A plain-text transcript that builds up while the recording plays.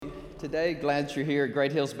today. Glad that you're here at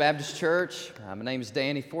Great Hills Baptist Church. My name is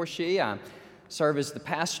Danny Forshee. I serve as the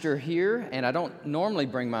pastor here, and I don't normally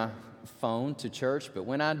bring my phone to church, but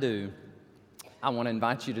when I do, I want to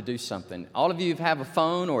invite you to do something. All of you who have a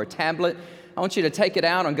phone or a tablet, I want you to take it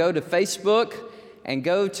out and go to Facebook and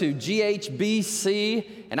go to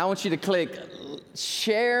GHBC, and I want you to click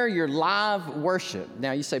share your live worship.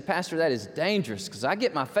 Now you say, Pastor, that is dangerous because I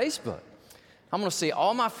get my Facebook. I'm going to see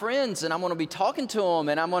all my friends, and I'm going to be talking to them,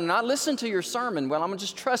 and I'm going to not listen to your sermon. Well, I'm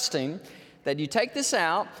just trusting that you take this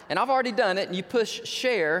out, and I've already done it, and you push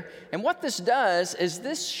share. And what this does is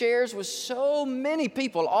this shares with so many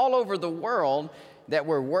people all over the world that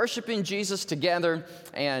we're worshiping Jesus together.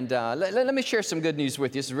 And let me share some good news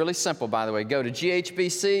with you. It's really simple, by the way. Go to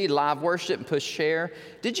GHBC, live worship, and push share.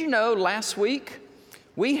 Did you know last week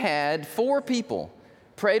we had 4 people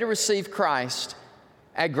pray to receive Christ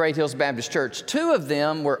at Great Hills Baptist Church? 2 of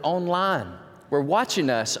them were online. Were watching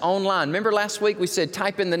us online. Remember last week we said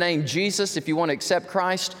type in the name Jesus if you want to accept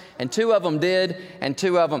Christ, and 2 of them did, and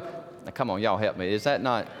 2 of them, now come on, y'all help me. Is that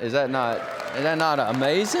not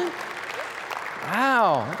amazing?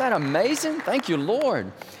 Wow, isn't that amazing? Thank you,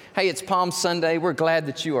 Lord. Hey, it's Palm Sunday. We're glad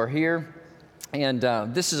that you are here, and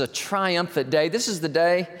this is a triumphant day. This is the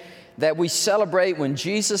day that we celebrate when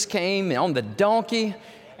Jesus came on the donkey,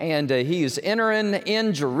 and he is entering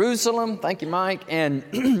in Jerusalem. Thank you, Mike. And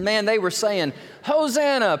man, they were saying,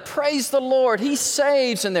 Hosanna, praise the Lord, he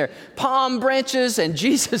saves, and their palm branches, and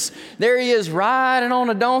Jesus, there he is riding on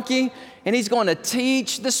a donkey, and he's going to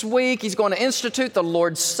teach this week. He's going to institute the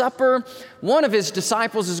Lord's Supper. One of his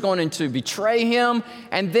disciples is going to betray him,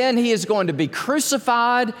 and then he is going to be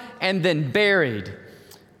crucified and then buried.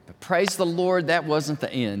 But praise the Lord, that wasn't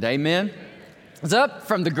the end. Amen? It's up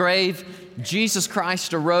from the grave. Jesus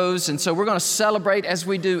Christ arose, and so we're going to celebrate as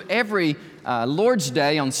we do every Lord's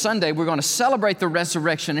Day on Sunday. We're going to celebrate the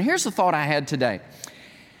resurrection. And here's the thought I had today.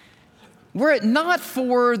 Were it not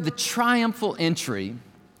for the triumphal entry,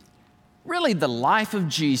 really the life of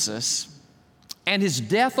Jesus and his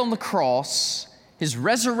death on the cross, his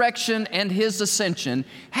resurrection and his ascension,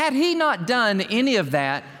 had he not done any of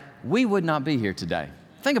that, we would not be here today.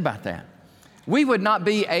 Think about that. We would not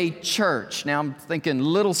be a church. Now I'm thinking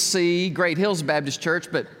little C, Great Hills Baptist Church,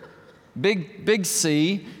 but big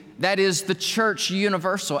C, that is the church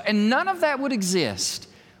universal. And none of that would exist.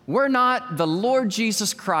 We're not the Lord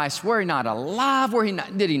Jesus Christ. We're not alive.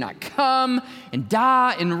 Did he not come and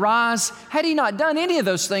die and rise? Had he not done any of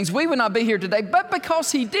those things, we would not be here today. But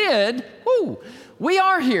because he did, we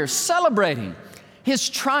are here celebrating his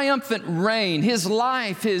triumphant reign, his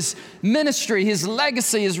life, his ministry, his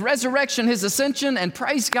legacy, his resurrection, his ascension, and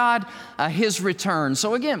praise God, his return.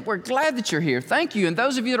 So again, we're glad that you're here. Thank you. And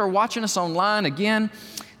those of you that are watching us online, again,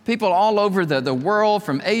 people all over the world,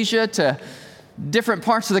 from Asia to different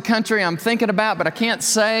parts of the country I'm thinking about, but I can't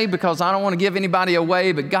say because I don't want to give anybody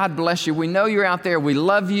away, but God bless you. We know you're out there. We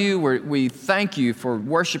love you. We thank you for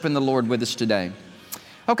worshiping the Lord with us today.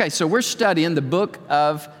 Okay, so we're studying the book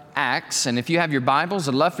of Acts, and if you have your Bibles,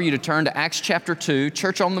 I'd love for you to turn to Acts chapter 2,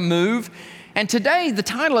 Church on the Move. And today, the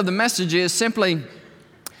title of the message is simply,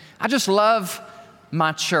 I just love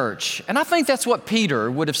my church. And I think that's what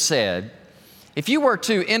Peter would have said if you were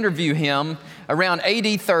to interview him around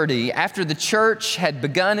AD 30, after the church had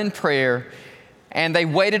begun in prayer, and they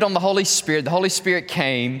waited on the Holy Spirit. The Holy Spirit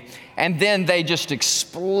came, and then they just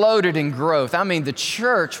exploded in growth. I mean, the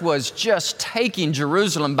church was just taking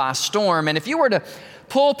Jerusalem by storm. And if you were to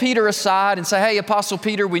pull Peter aside and say, hey, Apostle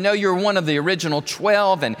Peter, we know you're one of the original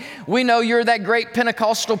 12, and we know you're that great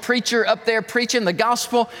Pentecostal preacher up there preaching the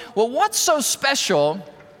gospel. Well, what's so special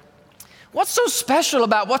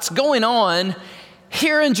about what's going on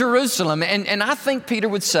here in Jerusalem? And I think Peter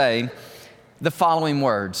would say the following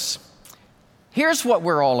words. Here's what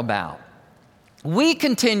we're all about. We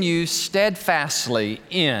continue steadfastly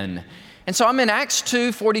in. And so I'm in Acts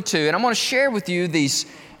 2:42, and I'm going to share with you these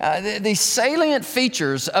salient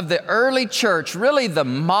features of the early church, really the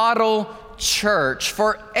model church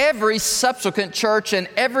for every subsequent church in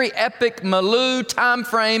every epic Malou time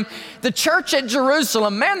frame. The church at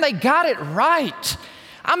Jerusalem, man, they got it right.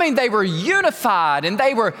 I mean, they were unified, and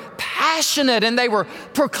they were passionate, and they were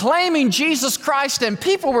proclaiming Jesus Christ, and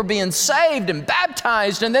people were being saved and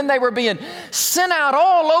baptized, and then they were being sent out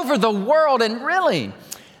all over the world. And really,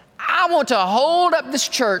 I want to hold up this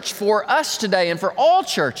church for us today and for all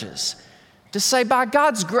churches to say, by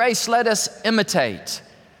God's grace, let us imitate,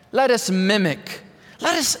 let us mimic,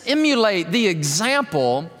 let us emulate the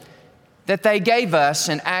example that they gave us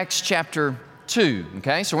in Acts chapter 2.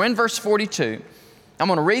 Okay, so we're in verse 42. I'm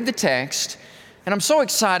going to read the text. And I'm so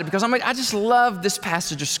excited because I just love this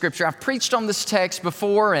passage of Scripture. I've preached on this text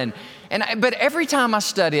before, but every time I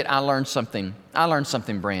study it, I learn something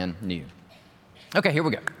brand new. Okay, here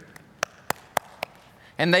we go.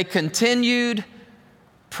 And they continued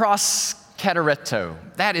prosketereto.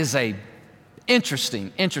 That is a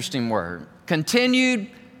interesting word. Continued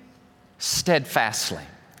steadfastly.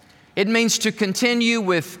 It means to continue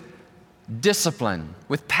with discipline,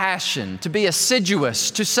 with passion, to be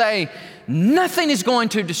assiduous, to say nothing is going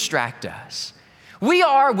to distract us. We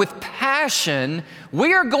are with passion,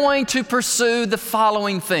 we are going to pursue the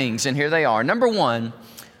following things, and here they are. Number one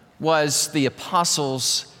was the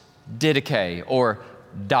apostles' didache, or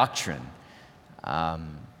doctrine.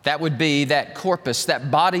 That would be that corpus, that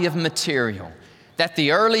body of material that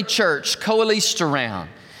the early church coalesced around.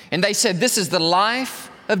 And they said, this is the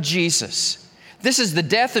life of Jesus. This is the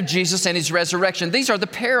death of Jesus and His resurrection. These are the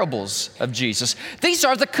parables of Jesus. These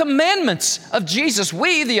are the commandments of Jesus.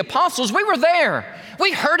 We, the apostles, we were there.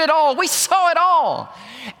 We heard it all. We saw it all.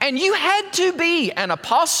 And you had to be an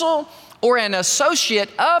apostle or an associate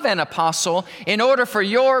of an apostle in order for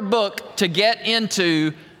your book to get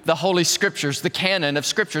into the Holy Scriptures, the canon of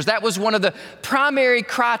Scriptures. That was one of the primary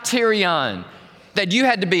criterion, that you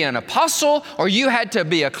had to be an apostle or you had to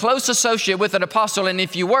be a close associate with an apostle. And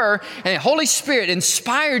if you were, and the Holy Spirit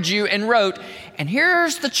inspired you and wrote, and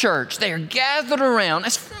here's the church, they are gathered around.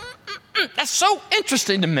 That's so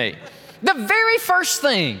interesting to me. The very first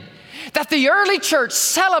thing that the early church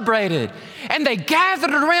celebrated, and they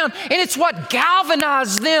gathered around, and it's what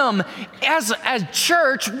galvanized them as a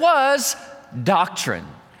church, was doctrine,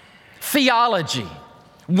 theology,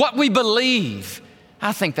 what we believe.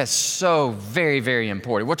 I think that's so very, very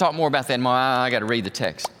important. We'll talk more about that tomorrow. I got to read the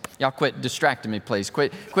text. Y'all quit distracting me, please.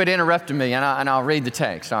 Quit interrupting me, and I'll read the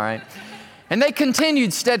text, all right? And they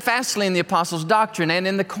continued steadfastly in the apostles' doctrine and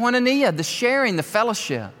in the koinonia, the sharing, the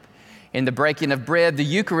fellowship, in the breaking of bread, the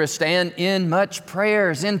Eucharist, and in much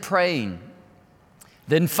prayers, in praying.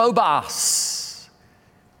 Then phobos,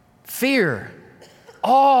 fear,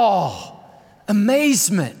 awe,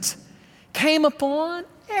 amazement came upon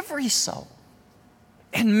every soul.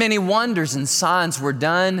 And many wonders and signs were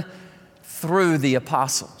done through the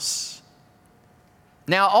apostles.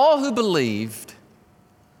 Now, all who believed,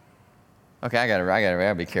 okay, I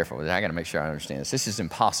gotta be careful with this. I gotta make sure I understand this. This is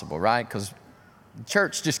impossible, right? Because the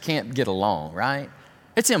church just can't get along, right?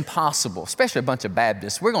 It's impossible, especially a bunch of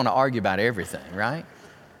Baptists. We're going to argue about everything, right?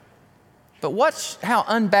 But watch how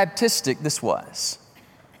unbaptistic this was.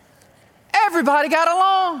 Everybody got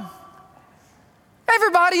along.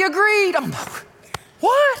 Everybody agreed.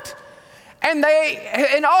 What? And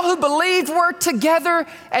all who believed were together,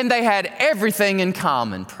 and they had everything in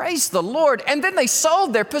common. Praise the Lord. And then they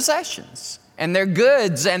sold their possessions and their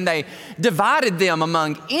goods, and they divided them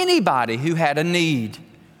among anybody who had a need.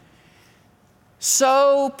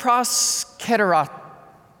 So prosketeretos,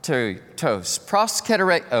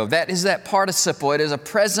 that is that participle. It is a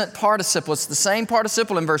present participle. It's the same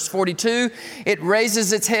participle in verse 42. It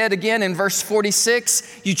raises its head again in verse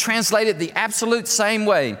 46. You translate it the absolute same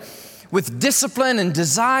way. With discipline and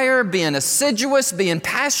desire, being assiduous, being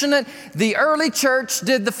passionate, the early church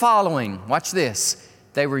did the following. Watch this.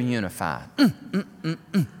 They were unified.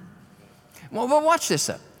 Well, watch this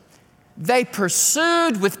up. They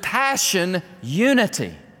pursued with passion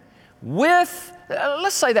unity. Let's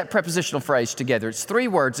say that prepositional phrase together. It's 3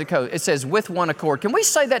 words. It says, with one accord. Can we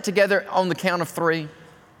say that together on the count of 3?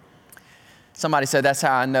 Somebody said that's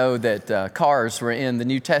how I know that cars were in the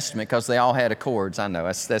New Testament, because they all had accords. I know,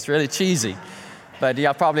 that's really cheesy. But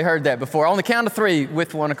y'all probably heard that before. On the count of 3,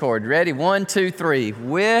 with one accord. Ready? 1, 2, 3.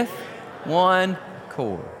 With one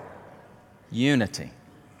accord. Unity.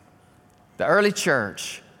 The early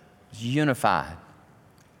church was unified.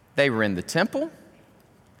 They were in the temple,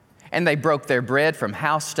 and they broke their bread from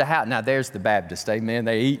house to house. Now, there's the Baptist, amen.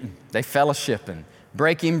 They eating, they fellowshipping,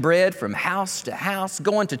 breaking bread from house to house,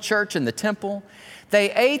 going to church in the temple.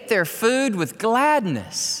 They ate their food with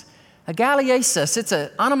gladness. Agalliasis, it's an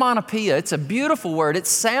onomatopoeia. It's a beautiful word. It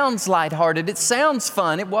sounds lighthearted. It sounds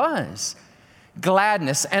fun. It was.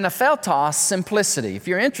 Gladness. And apheltos, simplicity. If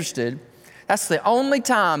you're interested, that's the only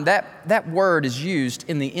time that word is used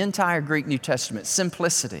in the entire Greek New Testament.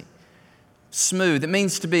 Simplicity. Smooth. It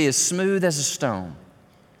means to be as smooth as a stone.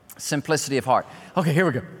 Simplicity of heart. Okay, here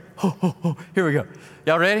we go. Here we go.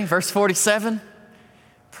 Y'all ready? Verse 47.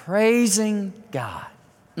 Praising God.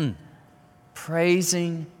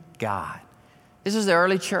 Praising God. This is the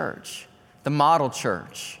early church, the model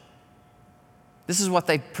church. This is what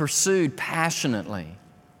they pursued passionately.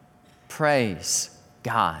 Praise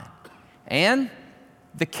God. And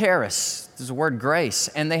the charis, there's the word grace,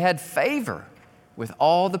 and they had favor with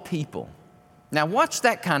all the people. Now watch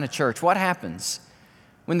that kind of church. What happens?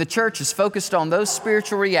 When the church is focused on those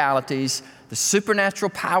spiritual realities, the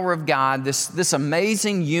supernatural power of God, this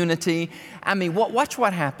amazing unity, watch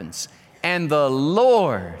what happens. And the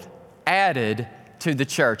Lord added to the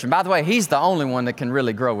church. And by the way, He's the only one that can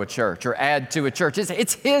really grow a church or add to a church.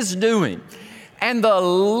 It's His doing. And the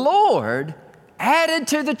Lord added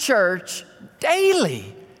to the church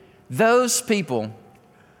daily those people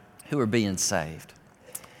who are being saved.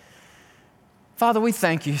 Father, we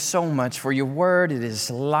thank You so much for Your word. It is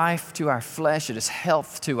life to our flesh. It is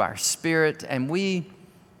health to our spirit. And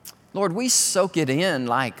Lord, we soak it in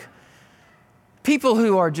like people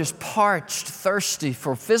who are just parched, thirsty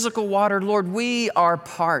for physical water. Lord, we are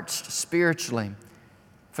parched spiritually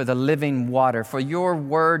for the living water, for Your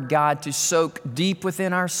word, God, to soak deep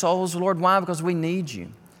within our souls. Lord, why? Because we need You.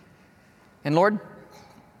 And Lord,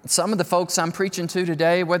 some of the folks I'm preaching to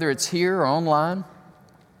today, whether it's here or online,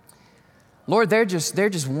 Lord, they're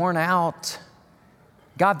just worn out.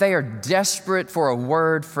 God, they are desperate for a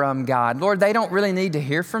word from God. Lord, they don't really need to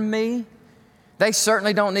hear from me. They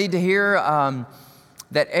certainly don't need to hear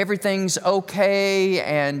that everything's okay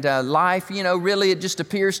and life, really it just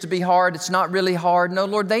appears to be hard. It's not really hard. No,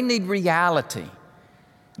 Lord, they need reality.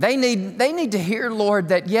 They need to hear, Lord,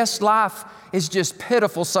 that yes, life is just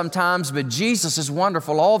pitiful sometimes, but Jesus is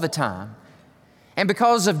wonderful all the time. And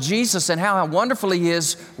because of Jesus and how wonderful He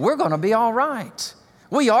is, we're going to be all right.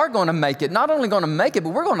 We are going to make it. Not only going to make it, but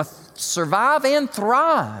we're going to survive and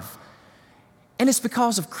thrive. And it's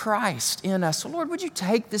because of Christ in us. So Lord, would You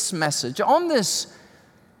take this message on this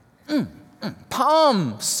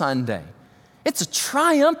Palm Sunday? It's a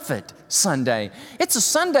triumphant Sunday. It's a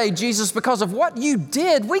Sunday, Jesus, because of what You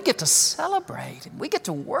did. We get to celebrate, and we get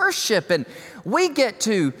to worship, and we get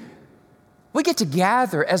to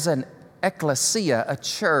gather as an ecclesia, a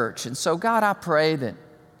church. And so, God, I pray that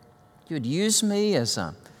You would use me as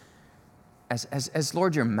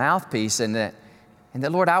Lord, Your mouthpiece, and that,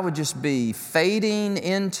 Lord, I would just be fading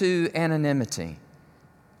into anonymity.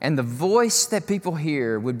 And the voice that people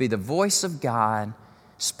hear would be the voice of God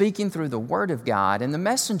speaking through the Word of God and the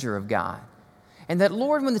messenger of God. And that,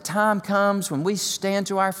 Lord, when the time comes, when we stand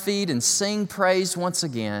to our feet and sing praise once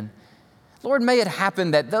again, Lord, may it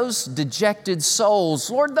happen that those dejected souls,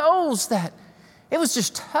 Lord, those that it was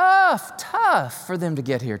just tough for them to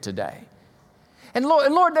get here today. And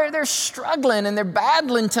Lord, they're struggling and they're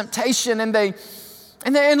battling temptation, and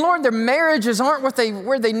Lord, their marriages aren't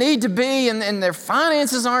where they need to be, and their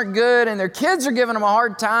finances aren't good, and their kids are giving them a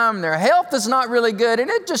hard time, and their health is not really good, and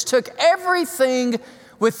it just took everything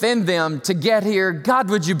within them to get here. God,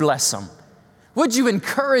 would You bless them? Would You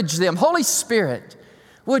encourage them? Holy Spirit,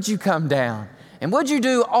 would You come down? And would You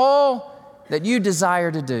do all that You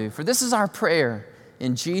desire to do? For this is our prayer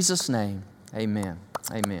in Jesus' name. Amen.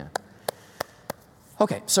 Amen.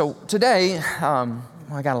 Okay, so today,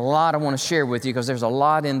 I got a lot I want to share with you because there's a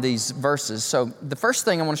lot in these verses. So the first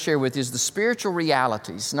thing I want to share with you is the spiritual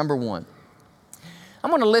realities. Number one,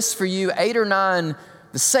 I'm going to list for you 8 or 9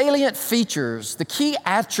 the salient features, the key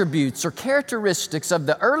attributes or characteristics of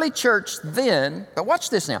the early church then. But watch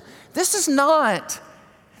this now. This is not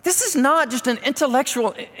just an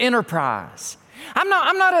intellectual enterprise. I'm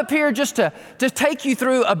not up here just to take you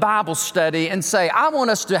through a Bible study and say, I want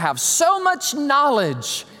us to have so much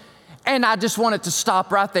knowledge and I just want it to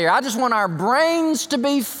stop right there. I just want our brains to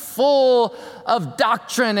be full of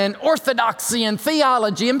doctrine and orthodoxy and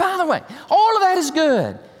theology. And by the way, all of that is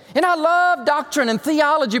good. And I love doctrine and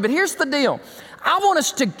theology, but here's the deal. I want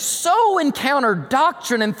us to so encounter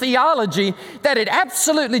doctrine and theology that it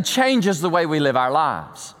absolutely changes the way we live our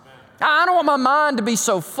lives. I don't want my mind to be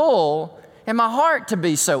so full and my heart to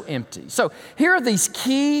be so empty. So here are these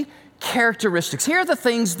key characteristics. Here are the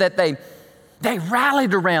things that they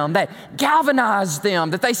rallied around, that galvanized them,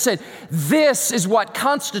 that they said, this is what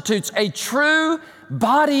constitutes a true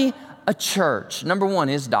body, a church. Number one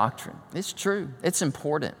is doctrine. It's true. It's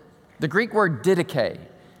important. The Greek word didache.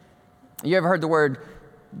 You ever heard the word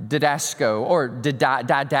didasko or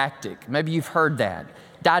didactic? Maybe you've heard that.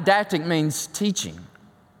 Didactic means teaching.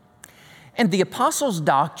 And the apostles'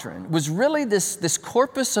 doctrine was really this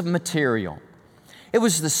corpus of material. It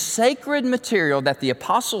was the sacred material that the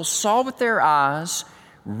apostles saw with their eyes,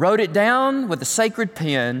 wrote it down with a sacred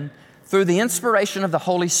pen through the inspiration of the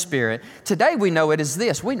Holy Spirit. Today we know it as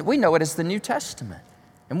this. We know it as the New Testament.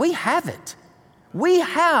 And we have it. We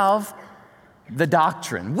have the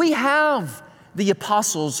doctrine. We have the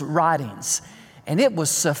apostles' writings. And it was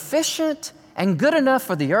sufficient and good enough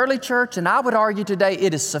for the early church, and I would argue today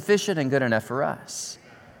it is sufficient and good enough for us.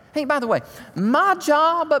 Hey, by the way, my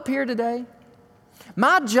job up here today,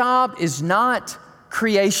 my job is not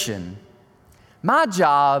creation. My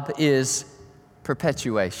job is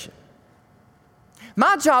perpetuation.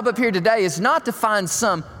 My job up here today is not to find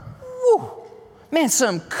some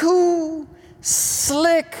cool,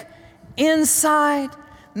 slick, inside,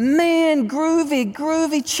 man,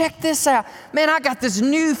 groovy, check this out. Man, I got this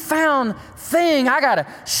newfound thing I got to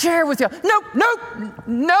share with you. No,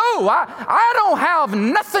 I don't have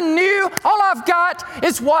nothing new. All I've got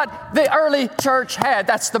is what the early church had.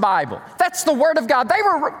 That's the Bible. That's the Word of God.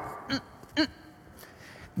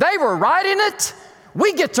 They were writing it.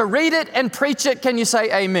 We get to read it and preach it. Can you say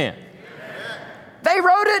amen? They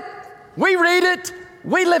wrote it. We read it.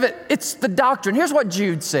 We live it. It's the doctrine. Here's what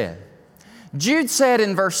Jude said. Jude said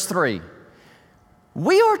in verse 3,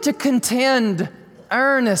 we are to contend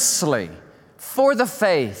earnestly for the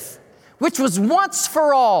faith, which was once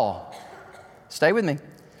for all. Stay with me.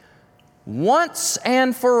 Once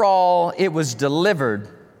and for all, it was delivered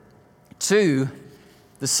to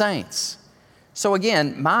the saints. So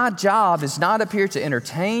again, my job is not up here to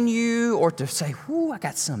entertain you or to say, I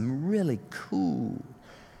got some really cool,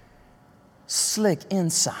 slick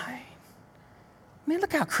insight. Man,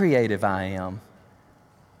 look how creative I am.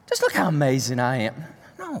 Just look how amazing I am.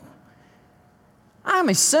 No. I'm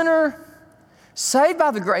a sinner, saved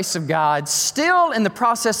by the grace of God, still in the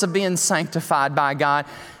process of being sanctified by God,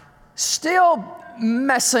 still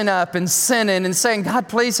messing up and sinning and saying, God,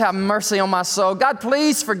 please have mercy on my soul. God,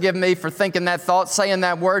 please forgive me for thinking that thought, saying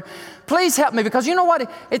that word. Please help me, because you know what?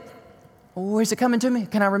 Is it coming to me?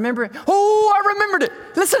 Can I remember it? Oh, I remembered it.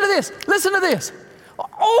 Listen to this. Listen to this.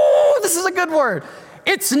 Oh, this is a good word.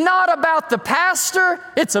 It's not about the pastor.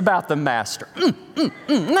 It's about the master. Isn't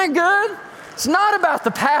that good? It's not about the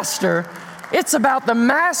pastor. It's about the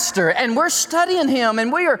master. And we're studying him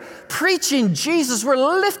and we are preaching Jesus. We're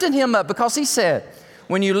lifting him up because he said,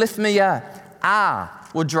 when you lift me up, I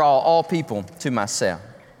will draw all people to myself.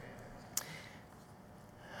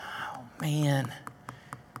 Oh, man.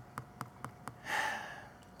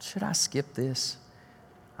 Should I skip this?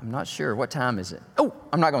 I'm not sure. What time is it? Oh,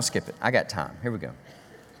 I'm not going to skip it. I got time. Here we go.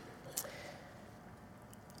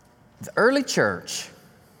 The early church,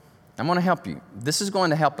 I'm going to help you. This is going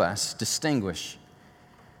to help us distinguish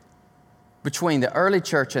between the early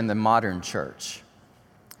church and the modern church.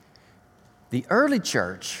 The early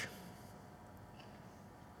church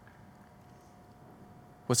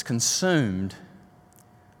was consumed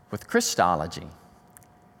with Christology.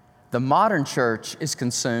 The modern church is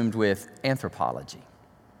consumed with anthropology.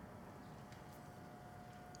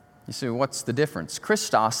 You see, what's the difference?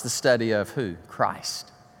 Christos, the study of who? Christ.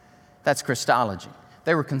 That's Christology.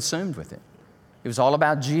 They were consumed with it. It was all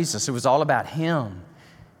about Jesus. It was all about Him.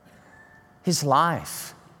 His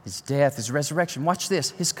life, His death, His resurrection. Watch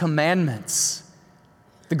this. His commandments.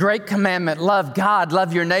 The great commandment, love God,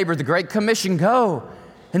 love your neighbor. The Great Commission, go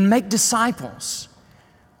and make disciples.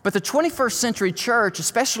 But the 21st century church,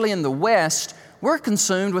 especially in the West, we're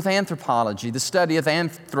consumed with anthropology, the study of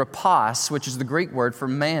anthropos, which is the Greek word for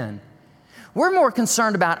man. We're more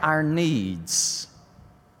concerned about our needs.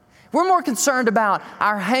 We're more concerned about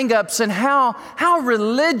our hang-ups and how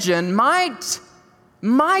religion might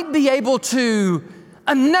be able to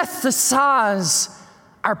anesthetize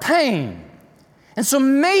our pain. And so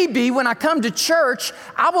maybe when I come to church,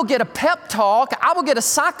 I will get a pep talk, I will get a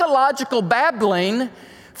psychological babbling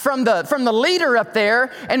from the leader up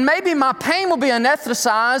there, and maybe my pain will be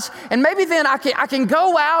anesthetized, and maybe then I can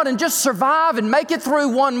go out and just survive and make it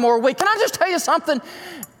through one more week. Can I just tell you something?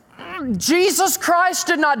 Jesus Christ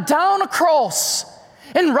did not die on a cross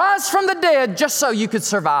and rise from the dead just so you could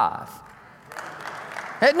survive.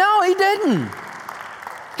 No, He didn't.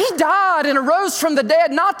 He died and arose from the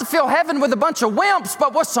dead not to fill heaven with a bunch of wimps,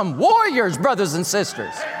 but with some warriors, brothers and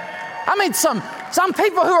sisters. I mean, some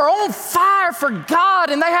people who are on fire for God,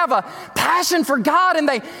 and they have a passion for God, and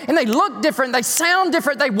they look different, they sound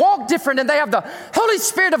different, they walk different, and they have the Holy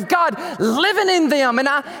Spirit of God living in them. And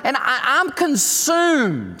I'm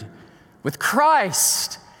consumed with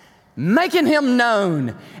Christ, making Him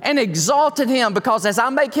known and exalting Him, because as I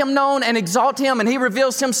make Him known and exalt Him and He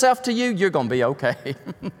reveals Himself to you, you're going to be okay.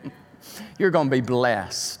 You're going to be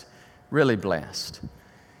blessed, really blessed.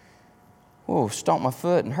 Oh, stomp my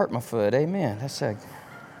foot and hurt my foot. Amen. That's a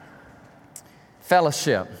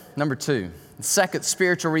fellowship. Number 2. The second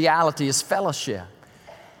spiritual reality is fellowship.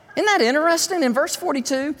 Isn't that interesting? In verse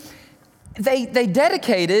 42, they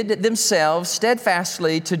dedicated themselves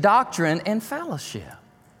steadfastly to doctrine and fellowship.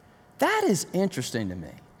 That is interesting to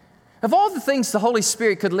me. Of all the things the Holy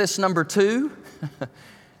Spirit could list, number 2,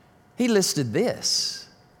 He listed this.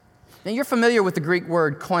 Now, you're familiar with the Greek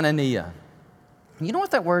word koinonia. You know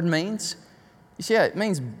what that word means? You see, it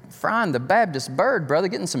means frying the Baptist bird, brother,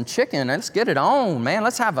 getting some chicken. Let's get it on, man.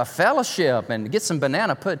 Let's have a fellowship and get some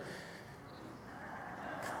banana pudding.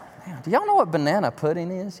 Do y'all know what banana pudding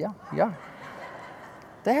is? Y'all?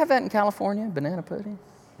 They have that in California, banana pudding?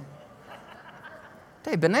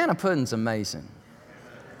 Hey, banana pudding's amazing.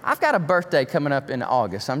 I've got a birthday coming up in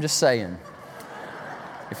August. I'm just saying.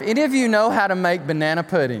 If any of you know how to make banana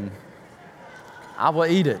pudding, I will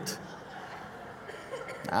eat it.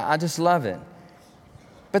 I just love it.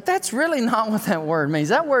 But that's really not what that word means.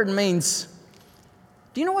 That word means,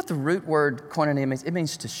 do you know what the root word koinonia means? It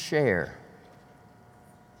means to share.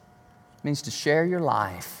 It means to share your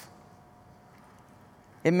life.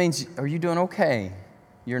 It means, are you doing okay?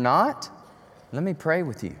 You're not? Let me pray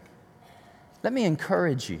with you. Let me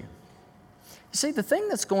encourage you. You see, the thing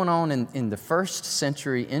that's going on in the first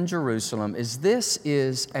century in Jerusalem is this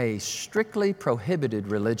is a strictly prohibited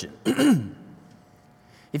religion.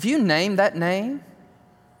 If you name that name,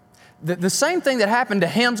 the same thing that happened to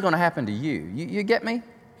him is going to happen to you. You get me?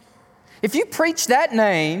 If you preach that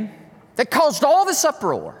name that caused all this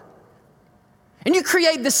uproar, and you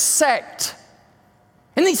create this sect,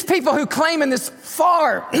 and these people who claim in this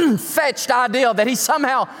far-fetched ideal that he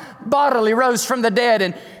somehow bodily rose from the dead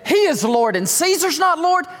and he is Lord and Caesar's not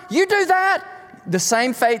Lord, you do that, the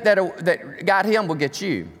same fate that got him will get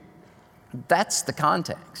you. That's the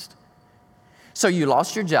context. So you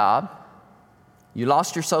lost your job, you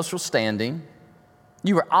lost your social standing,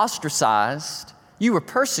 you were ostracized, you were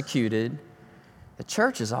persecuted. The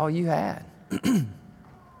church is all you had.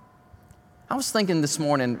 I was thinking this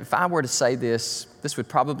morning, if I were to say this would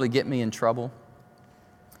probably get me in trouble.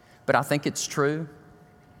 But I think it's true.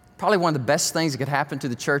 Probably one of the best things that could happen to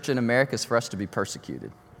the church in America is for us to be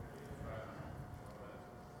persecuted.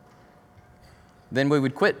 Then we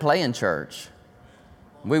would quit playing church.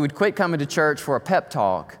 We would quit coming to church for a pep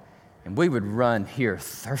talk, and we would run here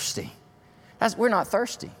thirsty. We're not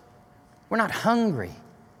thirsty. We're not hungry.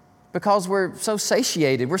 Because we're so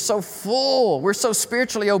satiated, we're so full, we're so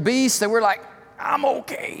spiritually obese that we're like, I'm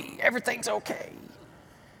okay, everything's okay.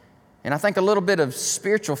 And I think a little bit of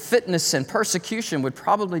spiritual fitness and persecution would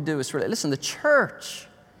probably do us really. Listen, the church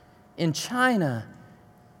in China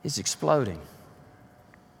is exploding.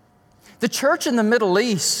 The church in the Middle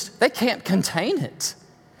East, they can't contain it.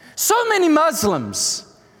 So many Muslims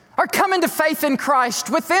are coming to faith in Christ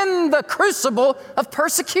within the crucible of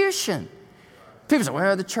persecution. People say,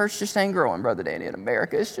 well, the church just ain't growing, Brother Danny, in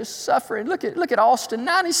America. It's just suffering. Look at Austin.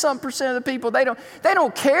 90-some% of the people, they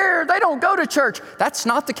don't care. They don't go to church. That's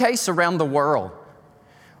not the case around the world.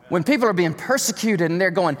 When people are being persecuted and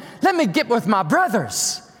they're going, let me get with my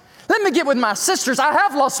brothers. Let me get with my sisters. I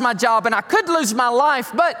have lost my job and I could lose my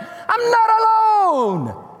life, but I'm not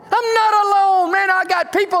alone. I'm not alone. Man, I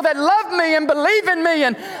got people that love me and believe in me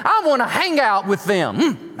and I want to hang out with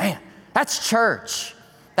them. Man, that's church.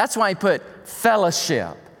 That's why he put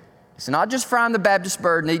fellowship. It's not just frying the Baptist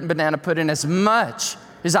bird and eating banana pudding as much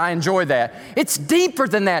as I enjoy that. It's deeper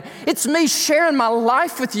than that. It's me sharing my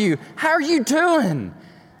life with you. How are you doing?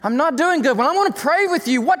 I'm not doing good. Well, I want to pray with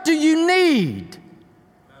you. What do you need?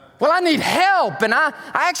 Well, I need help, and I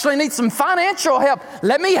actually need some financial help.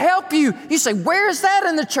 Let me help you. You say, where is that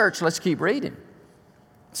in the church? Let's keep reading.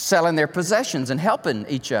 Selling their possessions and helping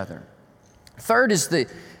each other. Third is the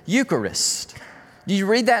Eucharist. Did you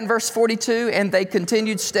read that in verse 42? And they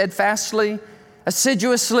continued steadfastly,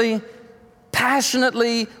 assiduously,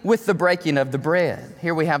 passionately with the breaking of the bread.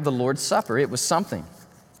 Here we have the Lord's Supper. It was something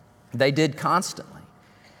they did constantly.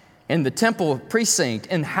 In the temple precinct,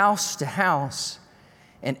 in house to house,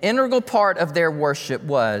 an integral part of their worship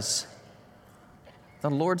was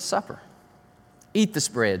the Lord's Supper. Eat this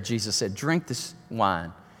bread, Jesus said. Drink this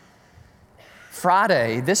wine.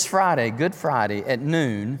 This Friday, Good Friday at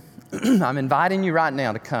noon, I'm inviting you right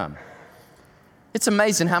now to come. It's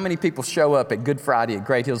amazing how many people show up at Good Friday at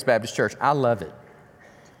Great Hills Baptist Church. I love it.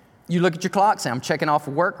 You look at your clock, say, I'm checking off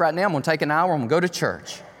of work right now. I'm going to take an hour. I'm going to go to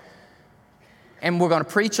church. And we're going to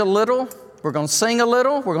preach a little. We're going to sing a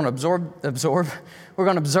little. We're going to We're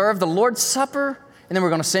going to observe the Lord's Supper. And then we're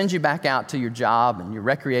going to send you back out to your job and your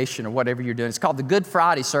recreation or whatever you're doing. It's called the Good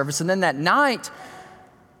Friday service. And then that night,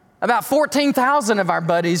 about 14,000 of our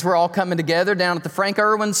buddies were all coming together down at the Frank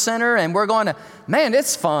Irwin Center, and we're going to, man,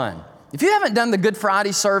 it's fun. If you haven't done the Good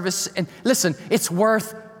Friday service, and listen, it's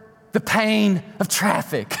worth the pain of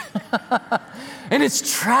traffic. And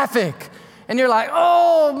it's traffic. And you're like,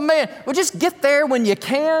 oh, man, well, just get there when you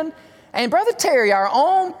can. And Brother Terry, our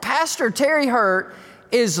own pastor, Terry Hurt,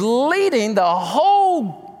 is leading the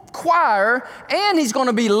whole choir, and he's going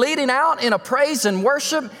to be leading out in a praise and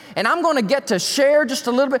worship, and I'm going to get to share just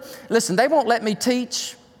a little bit. Listen, they won't let me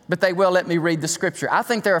teach but they will let me read the scripture. I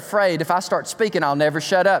think they're afraid if I start speaking, I'll never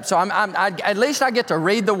shut up. So at least I get to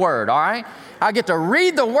read the word, all right? I get to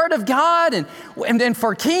read the word of God, and then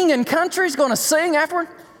for king and country's going to sing afterward.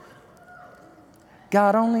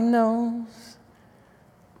 God only knows.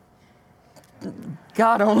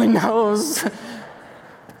 God only knows.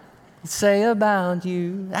 Say about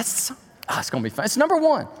you. It's going to be fun. It's number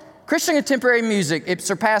one. Christian contemporary music, it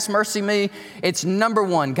surpassed Mercy Me. It's number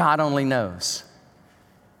one. God only knows.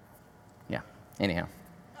 Anyhow,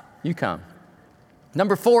 you come.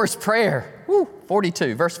 Number 4 is prayer.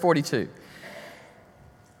 42, verse 42.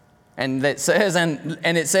 And it says,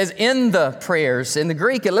 in the prayers. In the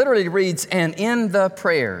Greek, it literally reads, and in the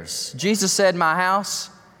prayers. Jesus said, my house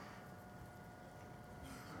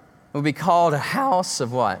will be called a house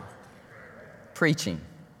of what? Preaching.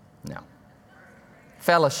 No.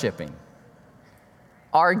 Fellowshipping.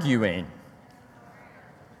 Arguing.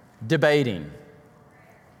 Debating.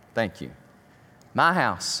 Thank you. My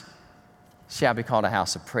house shall be called a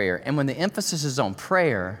house of prayer. And when the emphasis is on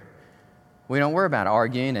prayer, we don't worry about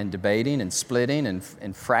arguing and debating and splitting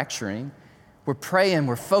and fracturing. We're praying,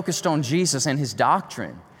 we're focused on Jesus and His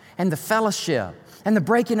doctrine and the fellowship and the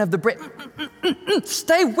breaking of the bread.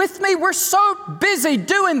 Stay with me. We're so busy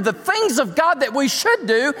doing the things of God that we should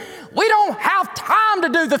do, we don't have time to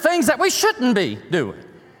do the things that we shouldn't be doing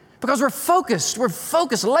because we're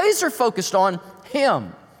focused, laser focused on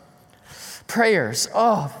Him. Prayers.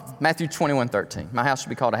 Matthew 21:13. My house should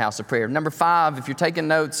be called a house of prayer. Number 5, if you're taking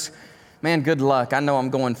notes, man, good luck. I know I'm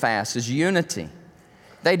going fast, is unity.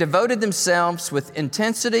 They devoted themselves with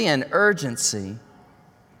intensity and urgency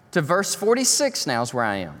to verse 46 now is where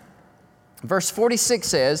I am. Verse 46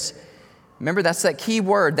 says, remember that's that key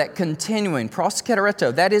word, that continuing,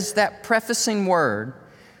 proskaterato. That is that prefacing word,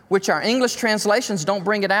 which our English translations don't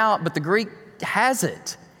bring it out, but the Greek has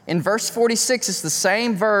it. In verse 46, it's the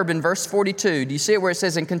same verb in verse 42. Do you see it where it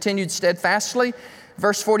says, and continued steadfastly?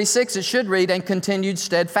 Verse 46, it should read, and continued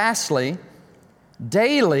steadfastly,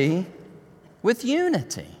 daily with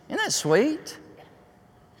unity. Isn't that sweet?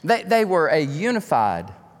 They were a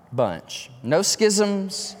unified bunch. No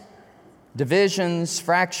schisms, divisions,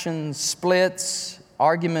 fractions, splits,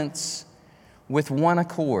 arguments, with one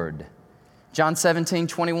accord. John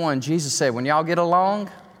 17:21, Jesus said, when y'all get along,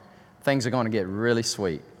 things are going to get really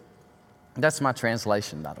sweet. That's my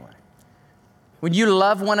translation, by the way. When you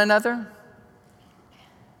love one another,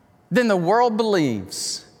 then the world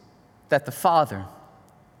believes that the Father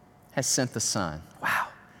has sent the Son. Wow.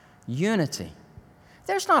 Unity.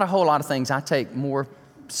 There's not a whole lot of things I take more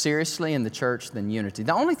seriously in the church than unity.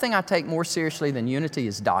 The only thing I take more seriously than unity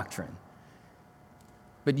is doctrine.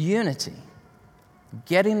 But unity,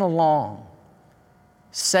 getting along,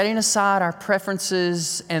 setting aside our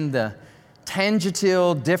preferences and the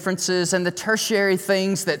tangential differences and the tertiary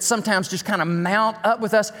things that sometimes just kind of mount up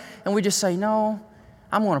with us, and we just say, no,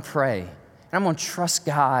 I'm going to pray, and I'm going to trust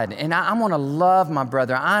God, and I'm going to love my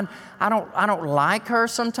brother. I don't like her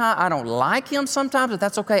sometimes. I don't like him sometimes, but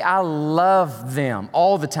that's okay. I love them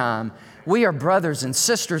all the time. We are brothers and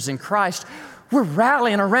sisters in Christ. We're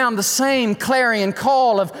rallying around the same clarion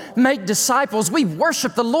call of make disciples. We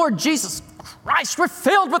worship the Lord Jesus Christ. We're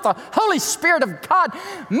filled with the Holy Spirit of God.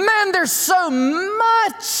 Man, there's so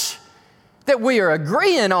much that we are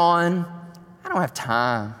agreeing on. I don't have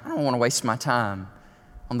time. I don't want to waste my time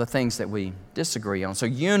on the things that we disagree on. So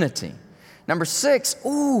unity. Number 6,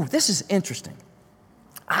 this is interesting.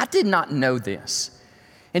 I did not know this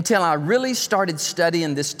until I really started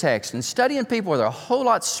studying this text and studying people that are a whole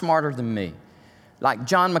lot smarter than me, like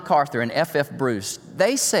John MacArthur and F.F. Bruce.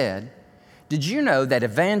 They said, did you know that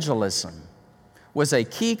evangelism was a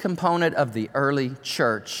key component of the early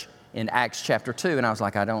church in Acts chapter 2? And I was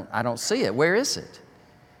like, I don't see it. Where is it?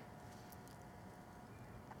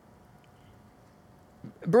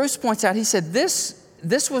 Bruce points out, he said,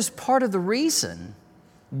 this was part of the reason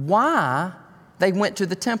why they went to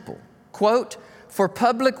the temple. Quote, for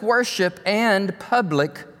public worship and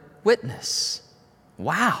public witness.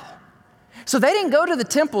 Wow. So they didn't go to the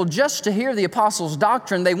temple just to hear the apostles'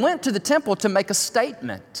 doctrine. They went to the temple to make a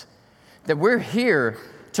statement that we're here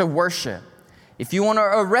to worship. If you want to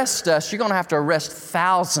arrest us, you're going to have to arrest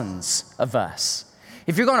thousands of us.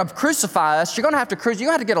 If you're going to crucify us, you're going to have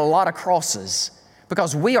to get a lot of crosses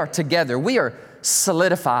because we are together. We are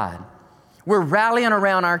solidified. We're rallying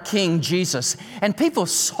around our King Jesus. And people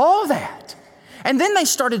saw that. And then they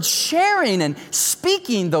started sharing and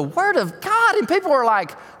speaking the Word of God. And people were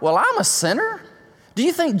like, well, I'm a sinner. Do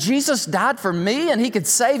you think Jesus died for me and He could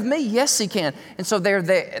save me? Yes, He can. And so they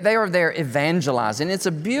are there evangelizing. It's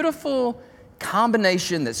a beautiful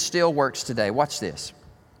combination that still works today. Watch this.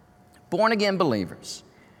 Born-again believers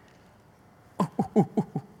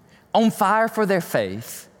on fire for their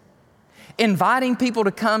faith, inviting people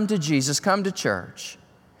to come to Jesus, come to church.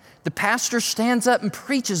 The pastor stands up and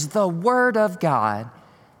preaches the Word of God,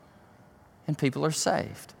 and people are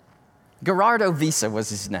saved. Gerardo Visa was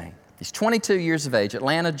his name. He's 22 years of age,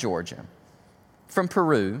 Atlanta, Georgia, from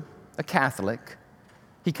Peru, a Catholic.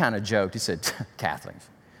 He kind of joked. He said, Catholics,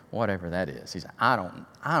 whatever that is. He said, I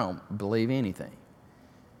don't believe anything.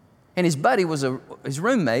 And his buddy his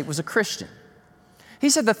roommate was a Christian. He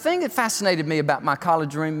said, the thing that fascinated me about my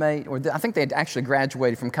college roommate, I think they had actually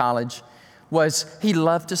graduated from college, was he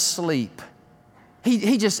loved to sleep.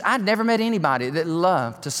 I'd never met anybody that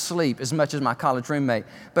loved to sleep as much as my college roommate.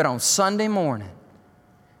 But on Sunday morning,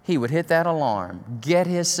 he would hit that alarm, get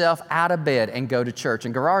himself out of bed, and go to church.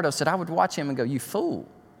 And Gerardo said, I would watch him and go, you fool,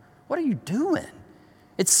 what are you doing?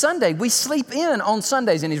 It's Sunday. We sleep in on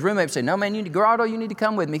Sundays. And his roommate would say, no, man, Gerardo, you need to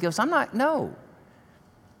come with me. He goes, no.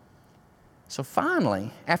 So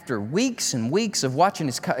finally, after weeks and weeks of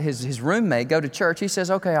watching his roommate go to church, he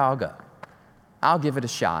says, okay, I'll go. I'll give it a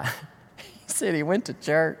shot. He said he went to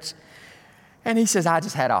church, and he says, I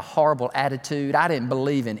just had a horrible attitude. I didn't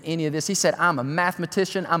believe in any of this. He said, I'm a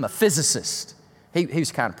mathematician. I'm a physicist. He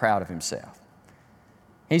was kind of proud of himself.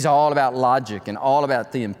 He's all about logic and all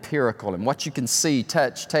about the empirical and what you can see,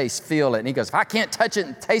 touch, taste, feel it. And he goes, if I can't touch it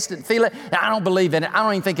and taste it and feel it, I don't believe in it. I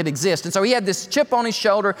don't even think it exists. And so he had this chip on his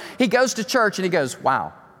shoulder. He goes to church and he goes,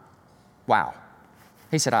 wow.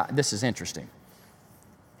 He said, this is interesting.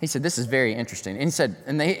 He said, this is very interesting. And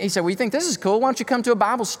he said, well, you think this is cool? Why don't you come to a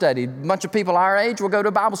Bible study? A bunch of people our age will go to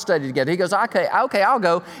a Bible study together. He goes, okay, I'll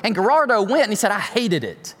go. And Gerardo went and he said, I hated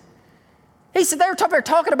it. He said, they were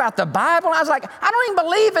talking about the Bible. I was like, I don't even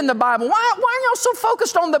believe in the Bible. Why are y'all so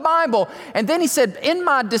focused on the Bible? And then he said, in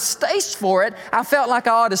my distaste for it, I felt like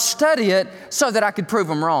I ought to study it so that I could prove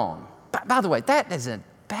them wrong. By the way, that is a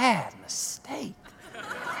bad mistake.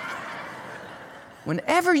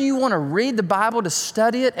 Whenever you want to read the Bible to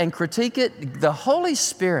study it and critique it, the Holy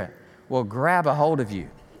Spirit will grab a hold of you.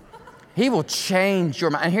 He will change your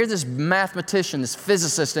mind. And here's this mathematician, this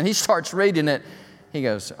physicist, and he starts reading it. He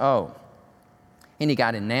goes, oh. And he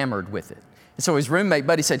got enamored with it. And so his roommate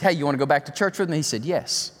buddy said, hey, you want to go back to church with me? He said,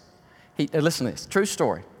 yes. Listen to this, true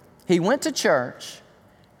story. He went to church,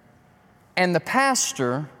 and the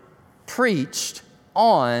pastor preached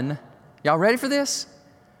on, y'all ready for this?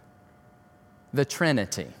 The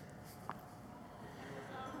Trinity.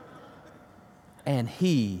 And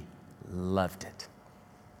he loved it.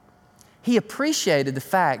 He appreciated the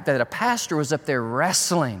fact that a pastor was up there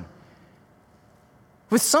wrestling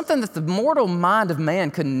with something that the mortal mind of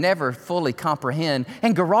man could never fully comprehend.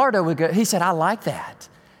 And Gerardo would go, he said, I like that.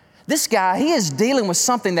 This guy, he is dealing with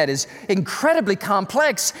something that is incredibly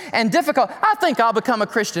complex and difficult. I think I'll become a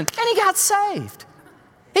Christian. And he got saved.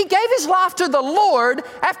 He gave his life to the Lord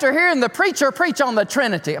after hearing the preacher preach on the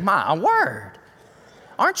Trinity. My word.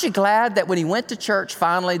 Aren't you glad that when he went to church,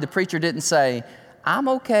 finally, the preacher didn't say, I'm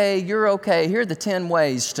okay, you're okay. Here are the 10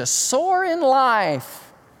 ways to soar in life.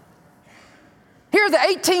 Here are the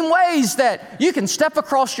 18 ways that you can step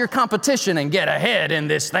across your competition and get ahead in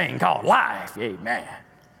this thing called life. Amen.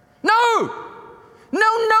 No,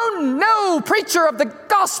 preacher of the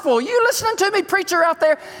gospel. You listening to me, preacher out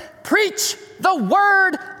there? Preach the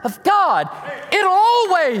Word of God. It'll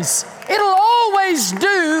always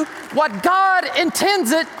do what God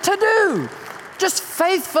intends it to do. Just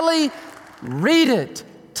faithfully read it,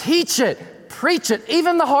 teach it, preach it,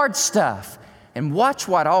 even the hard stuff. And watch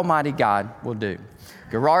what Almighty God will do.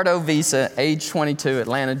 Gerardo Visa, age 22,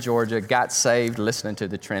 Atlanta, Georgia, got saved listening to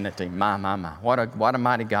the Trinity. My. What a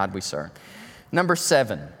mighty God we serve. Number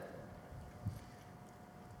 7. You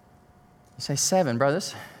say 7,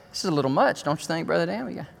 brothers. This is a little much, don't you think, Brother Dan?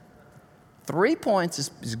 We got 3 points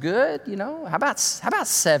is good, you know. How about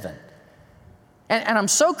 7? And I'm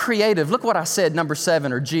so creative. Look what I said number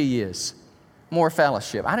 7 or G is. More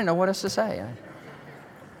fellowship. I didn't know what else to say.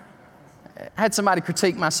 I had somebody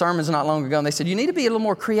critique my sermons not long ago, and they said, you need to be a little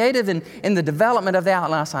more creative in the development of the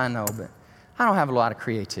outline. I said, I know, but I don't have a lot of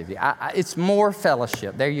creativity. It's more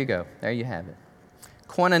fellowship. There you go. There you have it.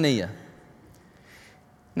 Koinonia.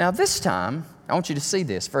 Now this time, I want you to see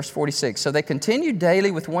this, verse 46. So they continued daily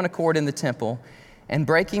with one accord in the temple and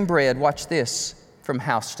breaking bread, watch this, from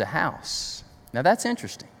house to house. Now that's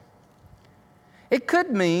interesting. It could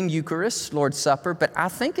mean Eucharist, Lord's Supper, but I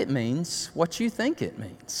think it means what you think it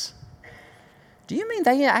means. Do you mean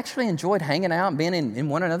they actually enjoyed hanging out and being in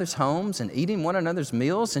one another's homes and eating one another's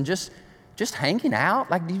meals and just hanging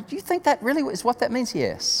out? Like, do you think that really is what that means?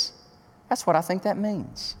 Yes. That's what I think that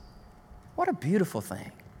means. What a beautiful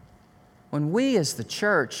thing. When we as the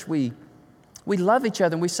church, we We love each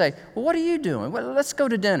other and we say, well, what are you doing? Well, let's go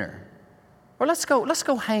to dinner. Or let's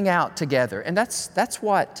go hang out together. And that's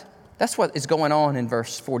what is going on in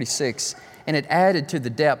verse 46. And it added to the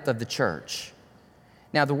depth of the church.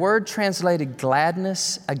 Now, the word translated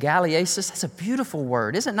gladness, agaliasis, that's a beautiful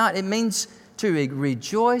word, is it not? It means to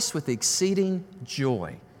rejoice with exceeding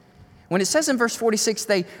joy. When it says in verse 46,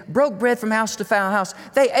 they broke bread from house to house,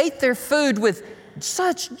 they ate their food with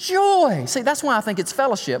such joy. See, that's why I think it's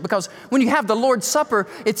fellowship, because when you have the Lord's Supper,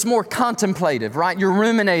 it's more contemplative, right? You're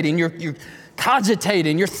ruminating, you're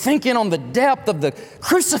cogitating, you're thinking on the depth of the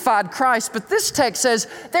crucified Christ. But this text says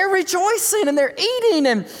they're rejoicing and they're eating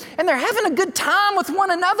and they're having a good time with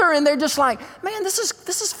one another, and they're just like, man, this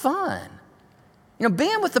is fun. You know,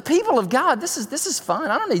 being with the people of God, this is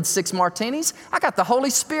fun. I don't need 6 martinis. I got the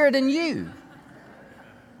Holy Spirit in you.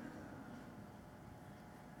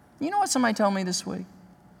 You know what somebody told me this week?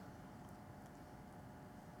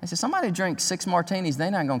 They said, somebody drinks 6 martinis,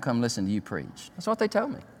 they're not going to come listen to you preach. That's what they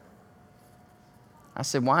told me. I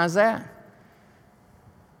said, why is that?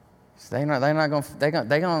 They're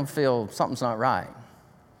going to feel something's not right.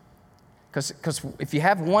 Because if you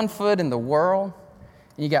have one foot in the world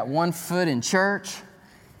and you got one foot in church,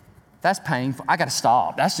 that's painful. I got to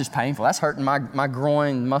stop. That's just painful. That's hurting my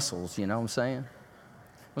groin muscles, you know what I'm saying?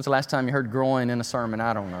 When's the last time you heard groin in a sermon?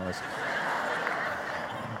 I don't know.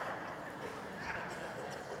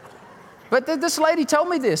 But this lady told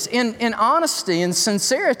me this in honesty and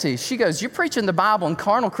sincerity. She goes, you're preaching the Bible, and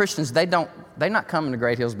carnal Christians, they're not coming to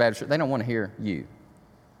Great Hills Baptist Church. They don't want to hear you.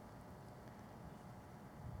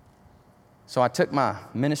 So I took my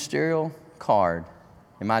ministerial card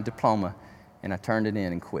and my diploma, and I turned it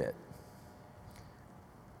in and quit.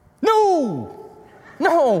 No.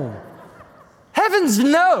 Heavens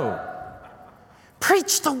no.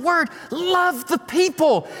 Preach the word, love the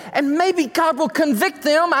people, and maybe God will convict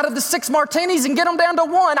them out of the 6 martinis and get them down to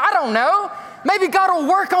 1. I don't know. Maybe God will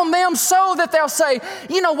work on them so that they'll say,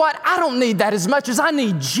 you know what, I don't need that as much as I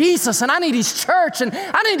need Jesus, and I need His church, and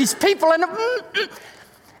I need His people, and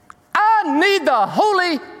I need the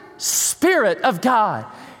Holy Spirit of God.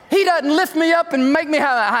 He doesn't lift me up and make me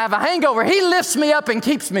have a hangover. He lifts me up and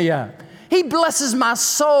keeps me up. He blesses my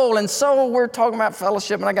soul. And so we're talking about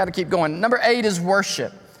fellowship, and I got to keep going. Number 8 is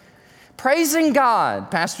worship. Praising God,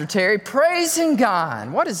 Pastor Terry, praising God.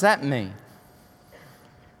 What does that mean?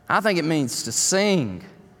 I think it means to sing.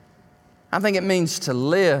 I think it means to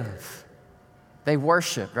live. They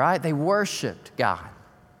worshiped, right? They worshiped God.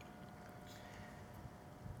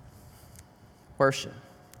 Worship.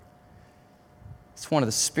 It's one of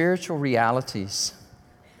the spiritual realities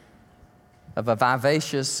of a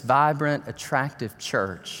vivacious, vibrant, attractive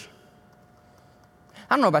church.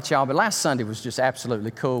 I don't know about y'all, but last Sunday was just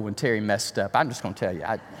absolutely cool when Terry messed up. I'm just going to tell you.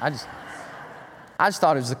 I just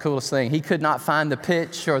thought it was the coolest thing. He could not find the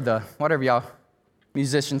pitch or the, whatever y'all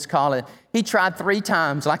musicians call it. He tried 3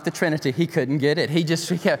 times, like the Trinity. He couldn't get it. He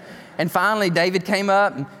kept, and finally David came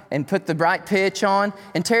up and put the right pitch on.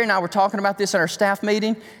 And Terry and I were talking about this at our staff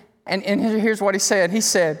meeting. And here's what he said. He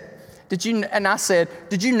said, I said,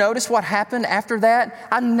 did you notice what happened after that?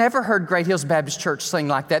 I never heard Great Hills Baptist Church sing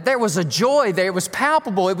like that. There was a joy there. It was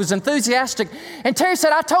palpable. It was enthusiastic. And Terry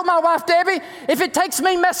said, I told my wife, Debbie, if it takes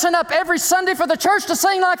me messing up every Sunday for the church to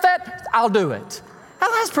sing like that, I'll do it.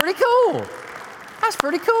 Oh, that's pretty cool. That's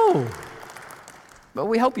pretty cool. But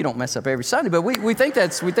we hope you don't mess up every Sunday. But we think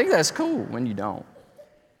that's cool when you don't.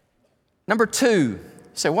 Number 2.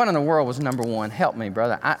 You say, what in the world was number 1? Help me,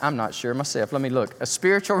 brother. I'm not sure myself. Let me look.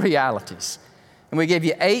 Spiritual realities. And we gave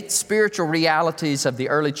you 8 spiritual realities of the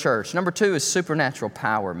early church. Number 2 is supernatural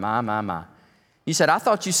power. My. You said, I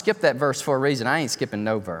thought you skipped that verse for a reason. I ain't skipping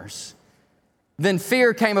no verse. Then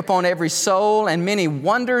fear came upon every soul, and many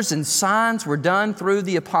wonders and signs were done through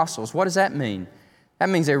the apostles. What does that mean? That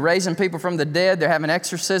means they're raising people from the dead. They're having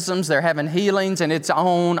exorcisms. They're having healings, and it's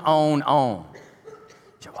on.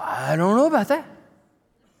 So, I don't know about that.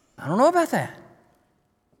 I don't know about that.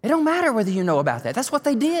 It don't matter whether you know about that. That's what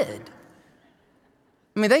they did.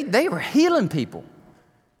 I mean, they were healing people.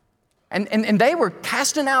 And they were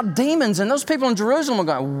casting out demons. And those people in Jerusalem were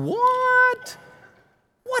going, what?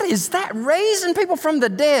 What is that? Raising people from the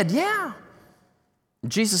dead? Yeah.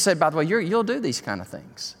 Jesus said, by the way, you'll do these kind of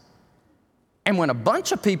things. And when a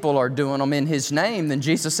bunch of people are doing them in His name, then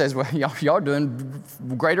Jesus says, well, y'all are doing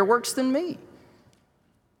greater works than me.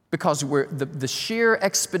 Because we're the sheer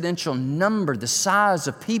exponential number, the size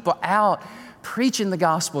of people out preaching the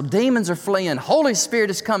gospel, demons are fleeing, Holy Spirit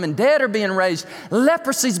is coming, dead are being raised,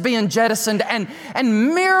 leprosy's being jettisoned, and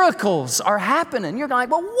miracles are happening. You're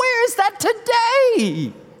like, well, where is that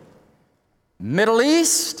today? Middle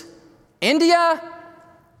East, India,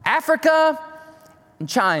 Africa, in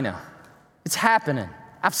China. It's happening.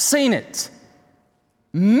 I've seen it.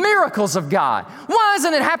 Miracles of God. Why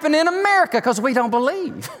isn't it happening in America? Because we don't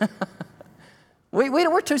believe.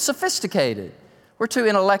 We're too sophisticated. We're too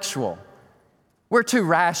intellectual. We're too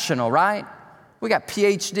rational, right? We got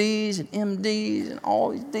PhDs and MDs and all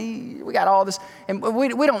these Ds. We got all this. And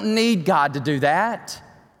we don't need God to do that.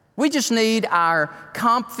 We just need our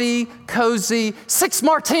comfy, cozy,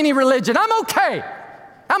 6-martini religion. I'm okay.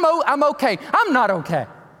 I'm okay. I'm not okay.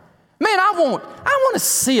 Man, I want to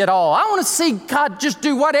see it all. I want to see God just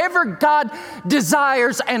do whatever God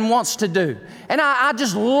desires and wants to do. And I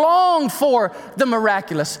just long for the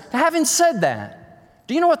miraculous. Having said that,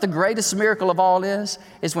 do you know what the greatest miracle of all is?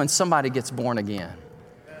 Is when somebody gets born again.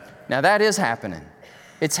 Now that is happening.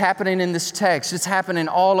 It's happening in this text. It's happening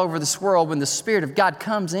all over this world when the Spirit of God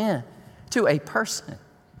comes in to a person.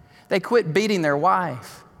 They quit beating their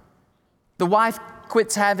wife. The wife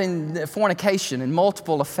quits having fornication and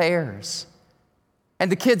multiple affairs. And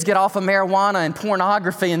the kids get off of marijuana and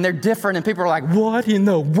pornography, and they're different, and people are like, what in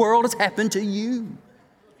the world has happened to you?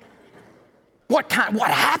 What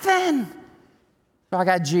happened? So I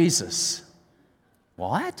got Jesus.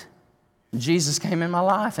 What? Jesus came in my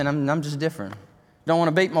life, and I'm just different. Don't want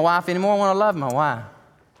to beat my wife anymore. I want to love my wife.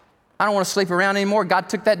 I don't want to sleep around anymore. God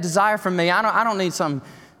took that desire from me. I don't need some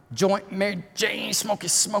joint, Mary Jane,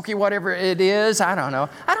 smoky, whatever it is. I don't know.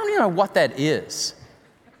 I don't even know what that is.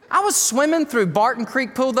 I was swimming through Barton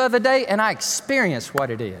Creek Pool the other day, and I experienced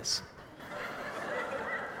what it is.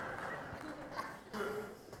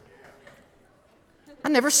 I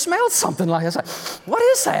never smelled something like that. I was like, what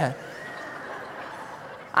is that?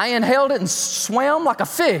 I inhaled it and swam like a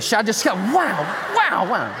fish. I just got,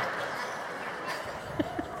 wow.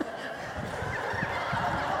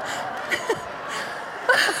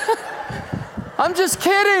 I'm just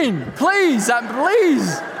kidding. Please. I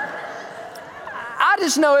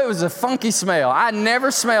just know it was a funky smell. I never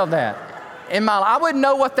smelled that in my life. I wouldn't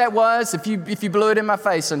know what that was if you blew it in my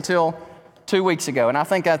face until 2 weeks ago, and I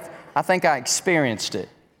think I experienced it.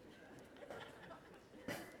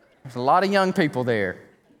 There's a lot of young people there,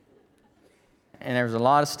 and there was a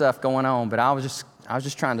lot of stuff going on, but I was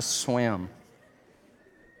just trying to swim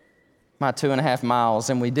my 2.5 miles,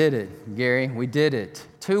 and we did it, Gary. We did it.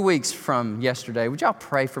 2 weeks from yesterday, would y'all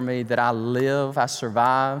pray for me that I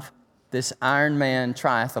survive this Ironman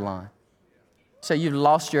triathlon? So you've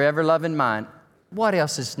lost your ever-loving mind. What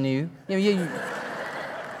else is new?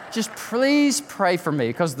 Just please pray for me,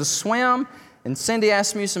 because the swim, and Cindy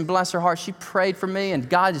Asmussen, bless her heart, she prayed for me, and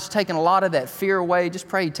God has taken a lot of that fear away. Just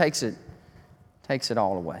pray He takes it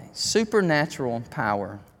all away. Supernatural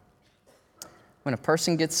power. When a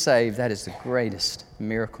person gets saved, that is the greatest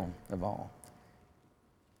miracle of all.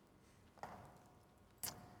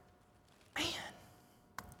 Man,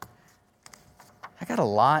 I got a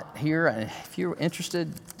lot here. If you're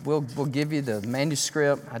interested, we'll give you the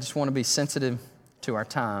manuscript. I just want to be sensitive to our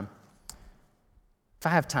time. If I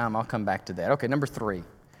have time, I'll come back to that. Okay, number 3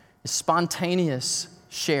 is spontaneous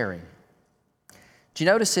sharing. Do you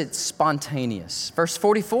notice it's spontaneous? Verse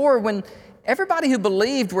 44, when everybody who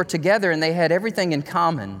believed were together and they had everything in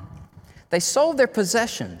common, they sold their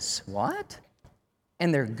possessions. What?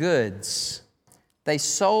 And their goods. They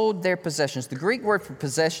sold their possessions. The Greek word for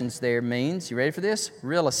possessions there means, you ready for this?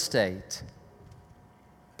 Real estate,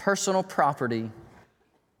 personal property,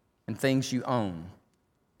 and things you own.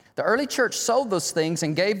 The early church sold those things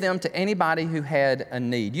and gave them to anybody who had a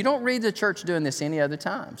need. You don't read the church doing this any other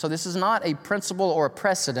time. So this is not a principle or a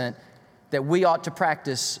precedent that we ought to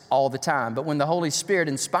practice all the time. But when the Holy Spirit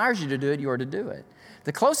inspires you to do it, you are to do it.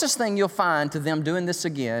 The closest thing you'll find to them doing this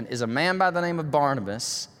again is a man by the name of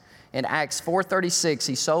Barnabas. In Acts 4:36,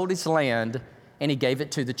 he sold his land and he gave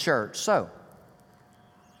it to the church. So,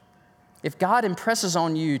 if God impresses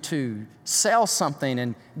on you to sell something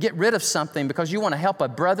and get rid of something because you want to help a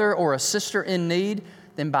brother or a sister in need,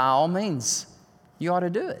 then by all means, you ought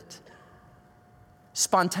to do it.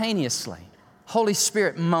 Spontaneously. Holy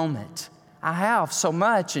Spirit moment. I have so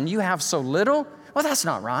much and you have so little. Well, that's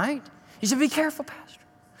not right. He said, be careful, Pastor.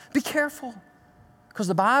 Be careful. Because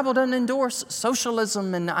the Bible doesn't endorse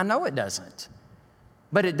socialism, and I know it doesn't.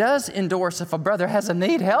 But it does endorse if a brother has a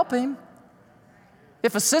need, help him.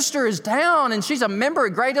 If a sister is down and she's a member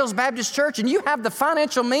of Great Hills Baptist Church and you have the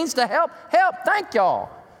financial means to help, thank y'all.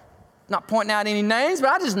 Not pointing out any names, but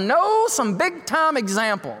I just know some big-time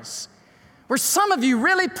examples where some of you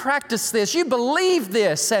really practice this. You believe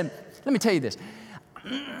this. And let me tell you this.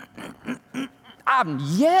 I'm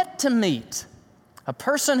yet to meet a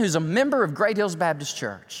person who's a member of Great Hills Baptist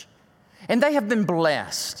Church, and they have been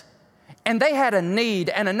blessed. and they had a need,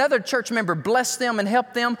 and another church member blessed them and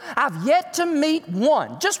helped them. I've yet to meet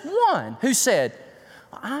one, just one, who said,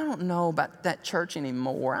 I don't know about that church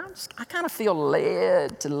anymore. I kind of feel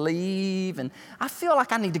led to leave, and I feel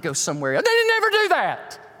like I need to go somewhere else. They never do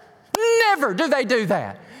that. Never do they do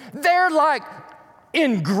that. They're like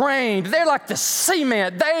ingrained. They're like the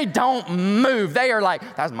cement. They don't move. They are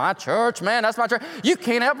like, that's my church, man. That's my church. You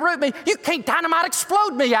can't uproot me. You can't dynamite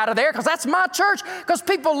explode me out of there because that's my church, because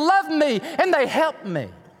people love me and they help me.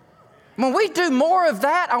 When we do more of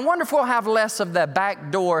that, I wonder if we'll have less of that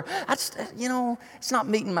back door. It's not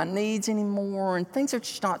meeting my needs anymore, and things are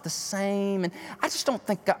just not the same. And I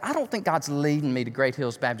don't think God's leading me to Great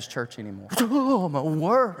Hills Baptist Church anymore. Oh, my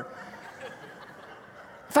word.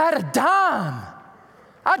 If I had a dime,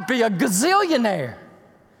 I'd be a gazillionaire.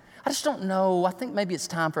 I just don't know. I think maybe it's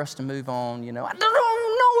time for us to move on, I don't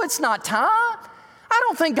know. It's not time. I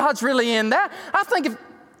don't think God's really in that. I think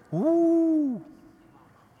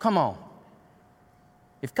come on.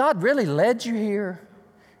 If God really led you here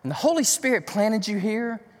and the Holy Spirit planted you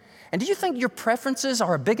here, and do you think your preferences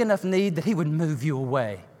are a big enough need that He would move you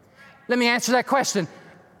away? Let me answer that question.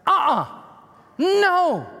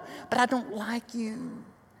 No. But I don't like you.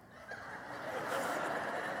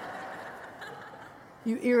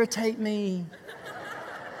 You irritate me.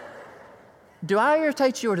 Do I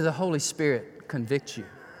irritate you, or does the Holy Spirit convict you?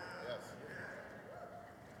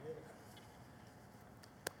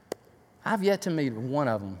 I've yet to meet one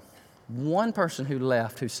of them, one person who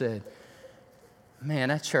left who said, man,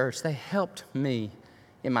 that church, they helped me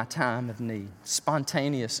in my time of need.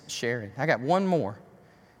 Spontaneous sharing. I got one more,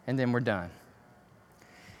 and then we're done.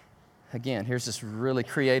 Again, here's this really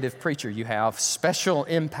creative preacher you have, special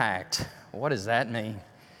impact. What does that mean?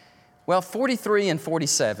 Well, 43 and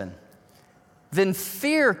 47. Then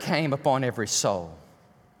fear came upon every soul.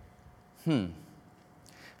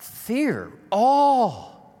 Fear, awe,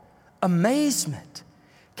 amazement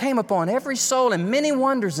came upon every soul, and many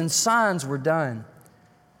wonders and signs were done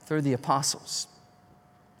through the apostles.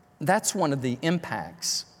 That's one of the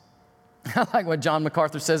impacts. I like what John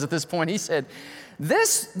MacArthur says at this point. He said,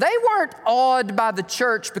 they weren't awed by the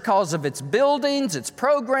church because of its buildings, its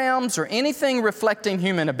programs, or anything reflecting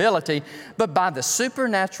human ability, but by the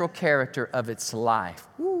supernatural character of its life.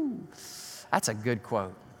 Woo. That's a good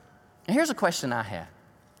quote. And here's a question I have.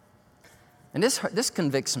 And this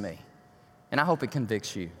convicts me, and I hope it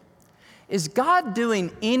convicts you. Is God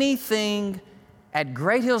doing anything at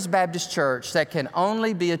Great Hills Baptist Church that can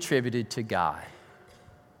only be attributed to God?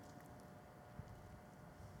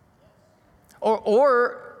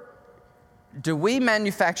 Or do we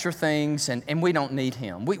manufacture things and we don't need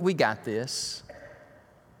Him? We got this.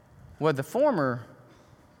 Well, the former,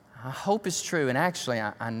 I hope is true, and actually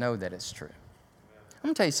I know that it's true. I'm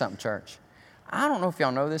going to tell you something, church. I don't know if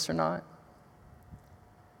y'all know this or not.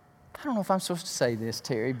 I don't know if I'm supposed to say this,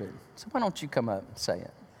 Terry, but so why don't you come up and say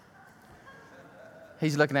it?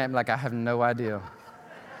 He's looking at me like I have no idea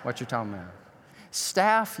what you're talking about.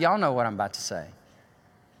 Staff, y'all know what I'm about to say.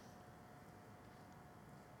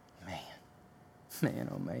 Man,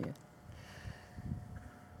 oh man.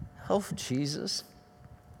 Oh, Jesus.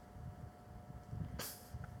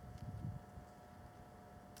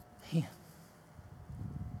 Yeah.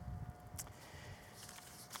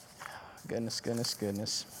 Goodness.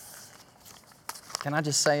 Can I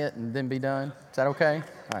just say it and then be done? Is that okay?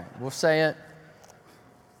 All right, we'll say it.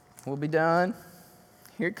 We'll be done.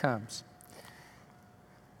 Here it comes.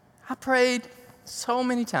 I prayed so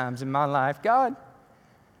many times in my life, God,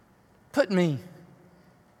 put me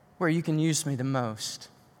where you can use me the most.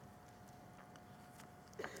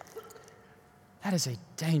 That is a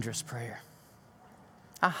dangerous prayer.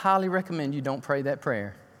 I highly recommend you don't pray that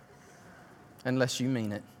prayer unless you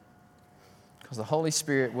mean it. Because the Holy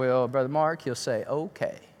Spirit will, Brother Mark, He'll say,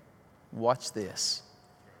 okay, watch this.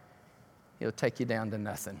 He'll take you down to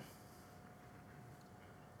nothing.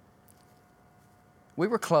 We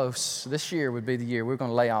were close. This year would be the year we're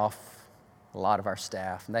going to lay off a lot of our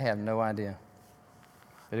staff, and they have no idea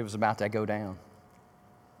that it was about to go down.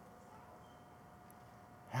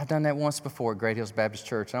 I've done that once before at Great Hills Baptist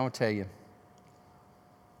Church, and I want to tell you,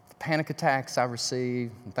 the panic attacks I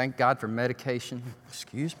received, and thank God for medication.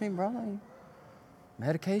 Excuse me, brother?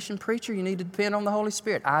 Medication, preacher? You need to depend on the Holy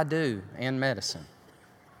Spirit. I do, and medicine.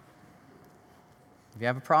 If you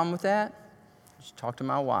have a problem with that, just talk to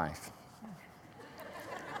my wife.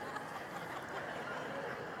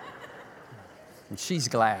 And she's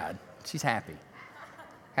glad. She's happy.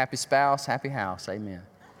 Happy spouse, happy house. Amen.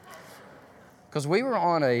 Because we were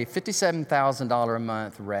on a $57,000 a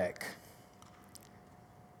month wreck.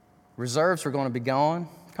 Reserves were going to be gone.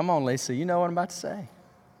 Come on, Lisa, you know what I'm about to say.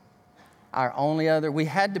 Our only other, we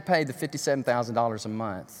had to pay the $57,000 a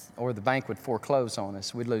month or the bank would foreclose on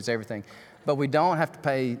us. We'd lose everything. But we don't have to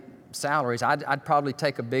pay salaries. I'd probably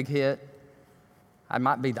take a big hit. I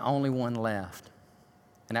might be the only one left.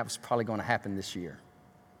 And that was probably going to happen this year.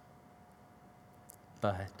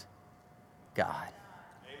 But God.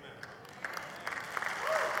 Amen.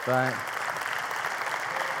 But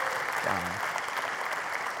God.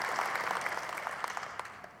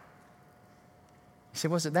 You say,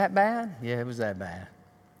 was it that bad? Yeah, it was that bad.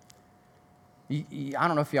 I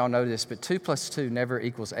don't know if y'all know this, but 2 + 2 never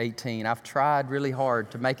equals 18. I've tried really hard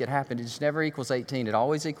to make it happen. It just never equals 18. It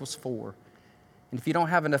always equals 4. And if you don't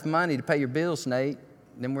have enough money to pay your bills, Nate,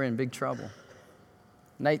 then we're in big trouble.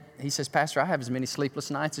 Nate, he says, Pastor, I have as many sleepless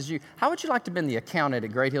nights as you. How would you like to have been the accountant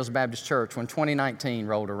at Great Hills Baptist Church when 2019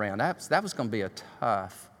 rolled around? That was going to be a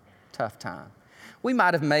tough time. We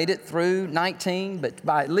might have made it through 19, but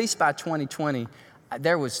at least by 2020,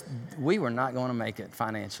 we were not going to make it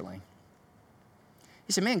financially.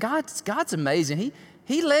 He said, man, God's amazing.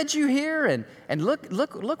 He led you here, and look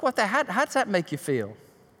what how does that make you feel?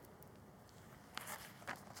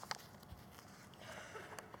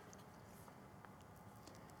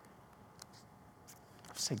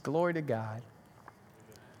 Say, glory to God.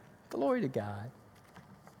 Glory to God.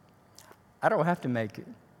 I don't have to make it.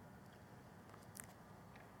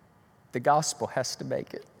 The gospel has to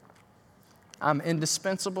make it. I'm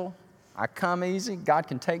indispensable. I come easy. God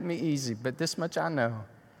can take me easy, but this much I know.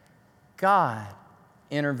 God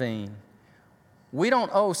intervened. We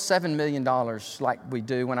don't owe $7 million like we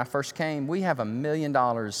do when I first came. We have $1 million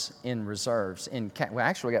in reserves. We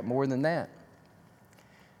actually got more than that.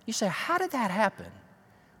 You say, how did that happen?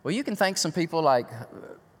 Well, you can thank some people like,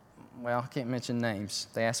 well, I can't mention names.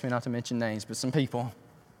 They asked me not to mention names, but some people.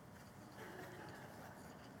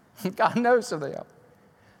 God knows of them.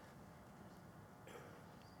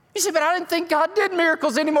 You say, but I didn't think God did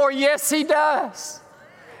miracles anymore. Yes, He does.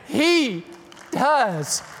 He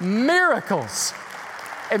does miracles.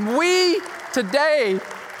 And we today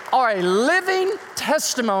are a living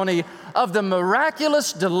testimony of the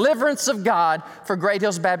miraculous deliverance of God for Great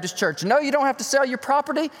Hills Baptist Church. No, you don't have to sell your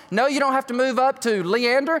property. No, you don't have to move up to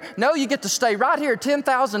Leander. No, you get to stay right here at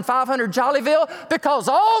 10,500 Jollyville because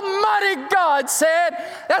Almighty God said,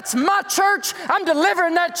 that's my church. I'm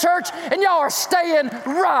delivering that church, and y'all are staying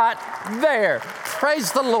right there.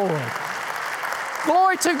 Praise the Lord.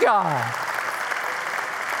 Glory to God.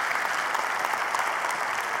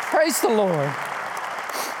 Praise the Lord.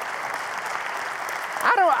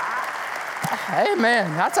 Amen.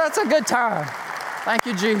 That's a good time. Thank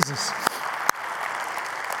you, Jesus.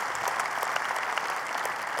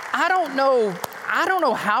 I don't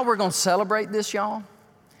know how we're going to celebrate this, y'all,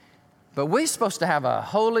 but we're supposed to have a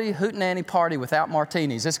holy hootenanny party without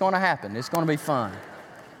martinis. It's going to happen. It's going to be fun.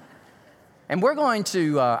 And we're going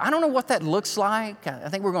to, I don't know what that looks like. I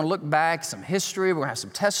think we're going to look back, some history. We're going to have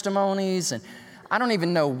some testimonies. And I don't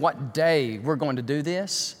even know what day we're going to do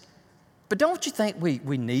this. But don't you think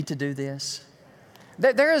we need to do this?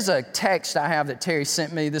 There is a text I have that Terry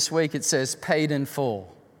sent me this week. It says, paid in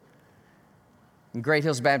full. And Great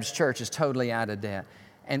Hills Baptist Church is totally out of debt.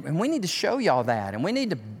 And we need to show y'all that. And we need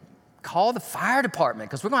to call the fire department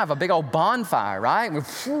because we're going to have a big old bonfire, right?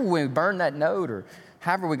 We burn that note or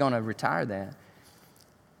however we're going to retire that.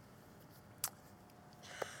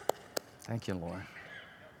 Thank you, Lord.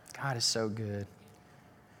 God is so good.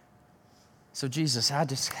 So Jesus, I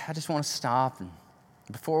just want to stop and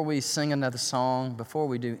before we sing another song, before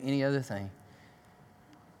we do any other thing,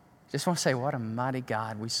 just want to say what a mighty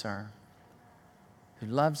God we serve, who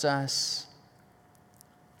loves us,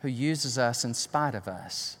 who uses us in spite of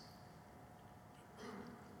us.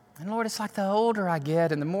 And Lord, it's like the older I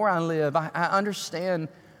get and the more I live, I understand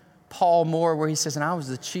Paul more where he says, and I was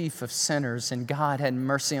the chief of sinners and God had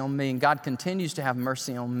mercy on me and God continues to have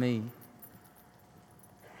mercy on me.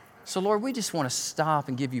 So, Lord, we just want to stop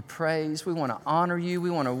and give you praise. We want to honor you.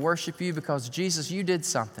 We want to worship you because, Jesus, you did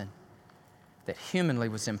something that humanly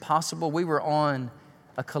was impossible. We were on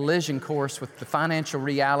a collision course with the financial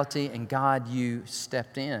reality, and God, you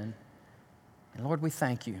stepped in. And, Lord, we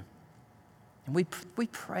thank you. And we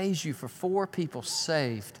praise you for 4 people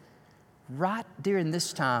saved right during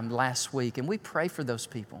this time last week. And we pray for those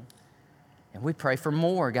people. And we pray for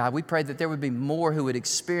more, God. We pray that there would be more who would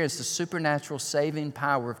experience the supernatural saving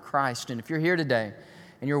power of Christ. And if you're here today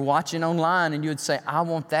and you're watching online and you would say, I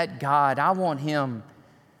want that God, I want Him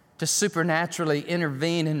to supernaturally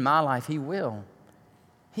intervene in my life, He will.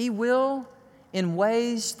 He will in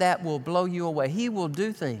ways that will blow you away. He will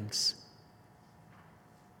do things.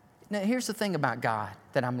 Now, here's the thing about God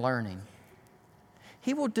that I'm learning.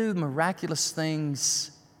 He will do miraculous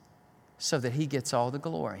things so that He gets all the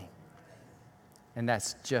glory. And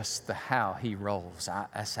that's just how He rolls.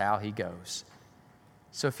 That's how He goes.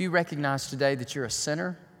 So if you recognize today that you're a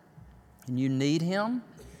sinner and you need Him,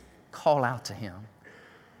 call out to Him.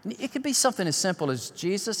 It could be something as simple as,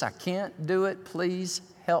 Jesus, I can't do it. Please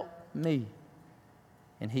help me.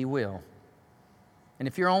 And He will. And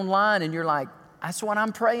if you're online and you're like, that's what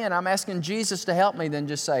I'm praying, I'm asking Jesus to help me, then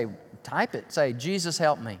just type it, say, Jesus,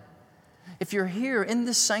 help me. If you're here in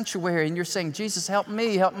this sanctuary and you're saying, Jesus, help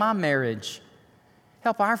me, help my marriage,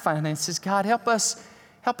 help our finances, God, help us,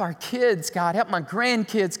 help our kids, God, help my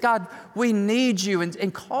grandkids, God, we need you,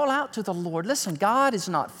 and call out to the Lord. Listen, God is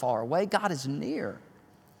not far away, God is near.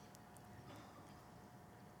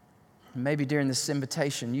 Maybe during this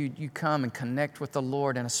invitation, you come and connect with the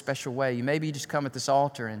Lord in a special way. Maybe you just come at this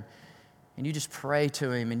altar and you just pray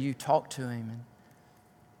to Him and you talk to Him. And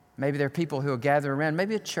maybe there are people who will gather around,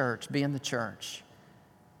 maybe a church, be in the church,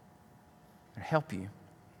 and help you.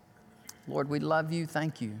 Lord, we love you.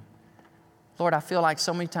 Thank you. Lord, I feel like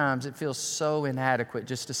so many times it feels so inadequate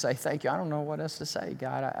just to say thank you. I don't know what else to say,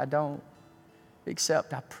 God. I don't,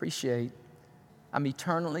 except I appreciate, I'm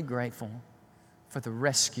eternally grateful for the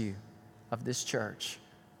rescue of this church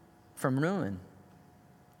from ruin.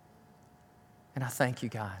 And I thank you,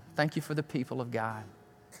 God. Thank you for the people of God.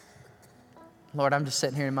 Lord, I'm just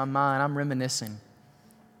sitting here in my mind, I'm reminiscing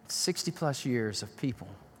 60 plus years of people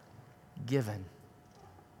giving,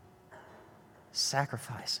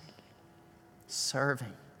 sacrificing,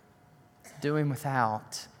 serving, doing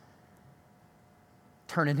without,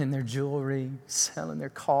 turning in their jewelry, selling their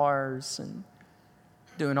cars, and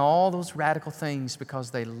doing all those radical things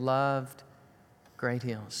because they loved Great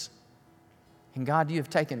Hills. And God, you have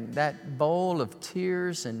taken that bowl of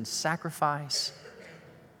tears and sacrifice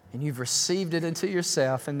and you've received it into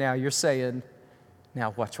yourself, and now you're saying,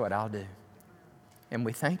 now watch what I'll do. And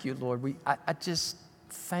we thank you, Lord. I just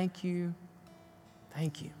thank you.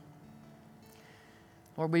 Thank you.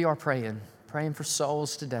 Lord, we are praying for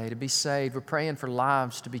souls today to be saved. We're praying for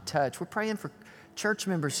lives to be touched. We're praying for church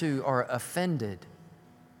members who are offended.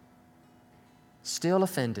 Still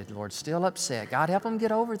offended, Lord, still upset. God, help them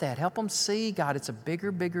get over that. Help them see, God, it's a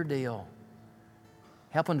bigger deal.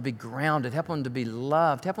 Help them to be grounded. Help them to be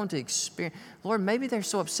loved. Help them to experience. Lord, maybe they're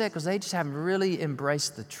so upset because they just haven't really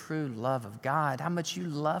embraced the true love of God, how much you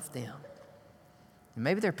love them. And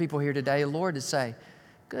maybe there are people here today, Lord, to say,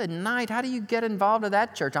 good night, how do you get involved in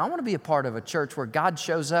that church? I want to be a part of a church where God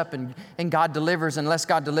shows up and God delivers. Unless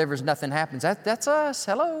God delivers, nothing happens. That's us.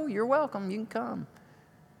 Hello, you're welcome. You can come.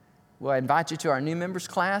 Well, I invite you to our new members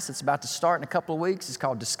class. It's about to start in a couple of weeks. It's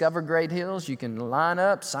called Discover Great Hills. You can line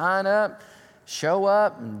up, sign up, show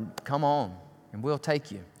up, and come on, and we'll take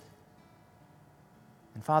you.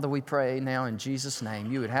 And Father, we pray now in Jesus'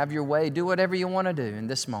 name, you would have your way, do whatever you want to do in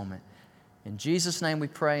this moment. In Jesus' name we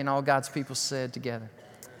pray, and all God's people said together,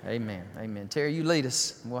 amen, amen. Terry, you lead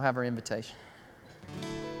us, and we'll have our invitation.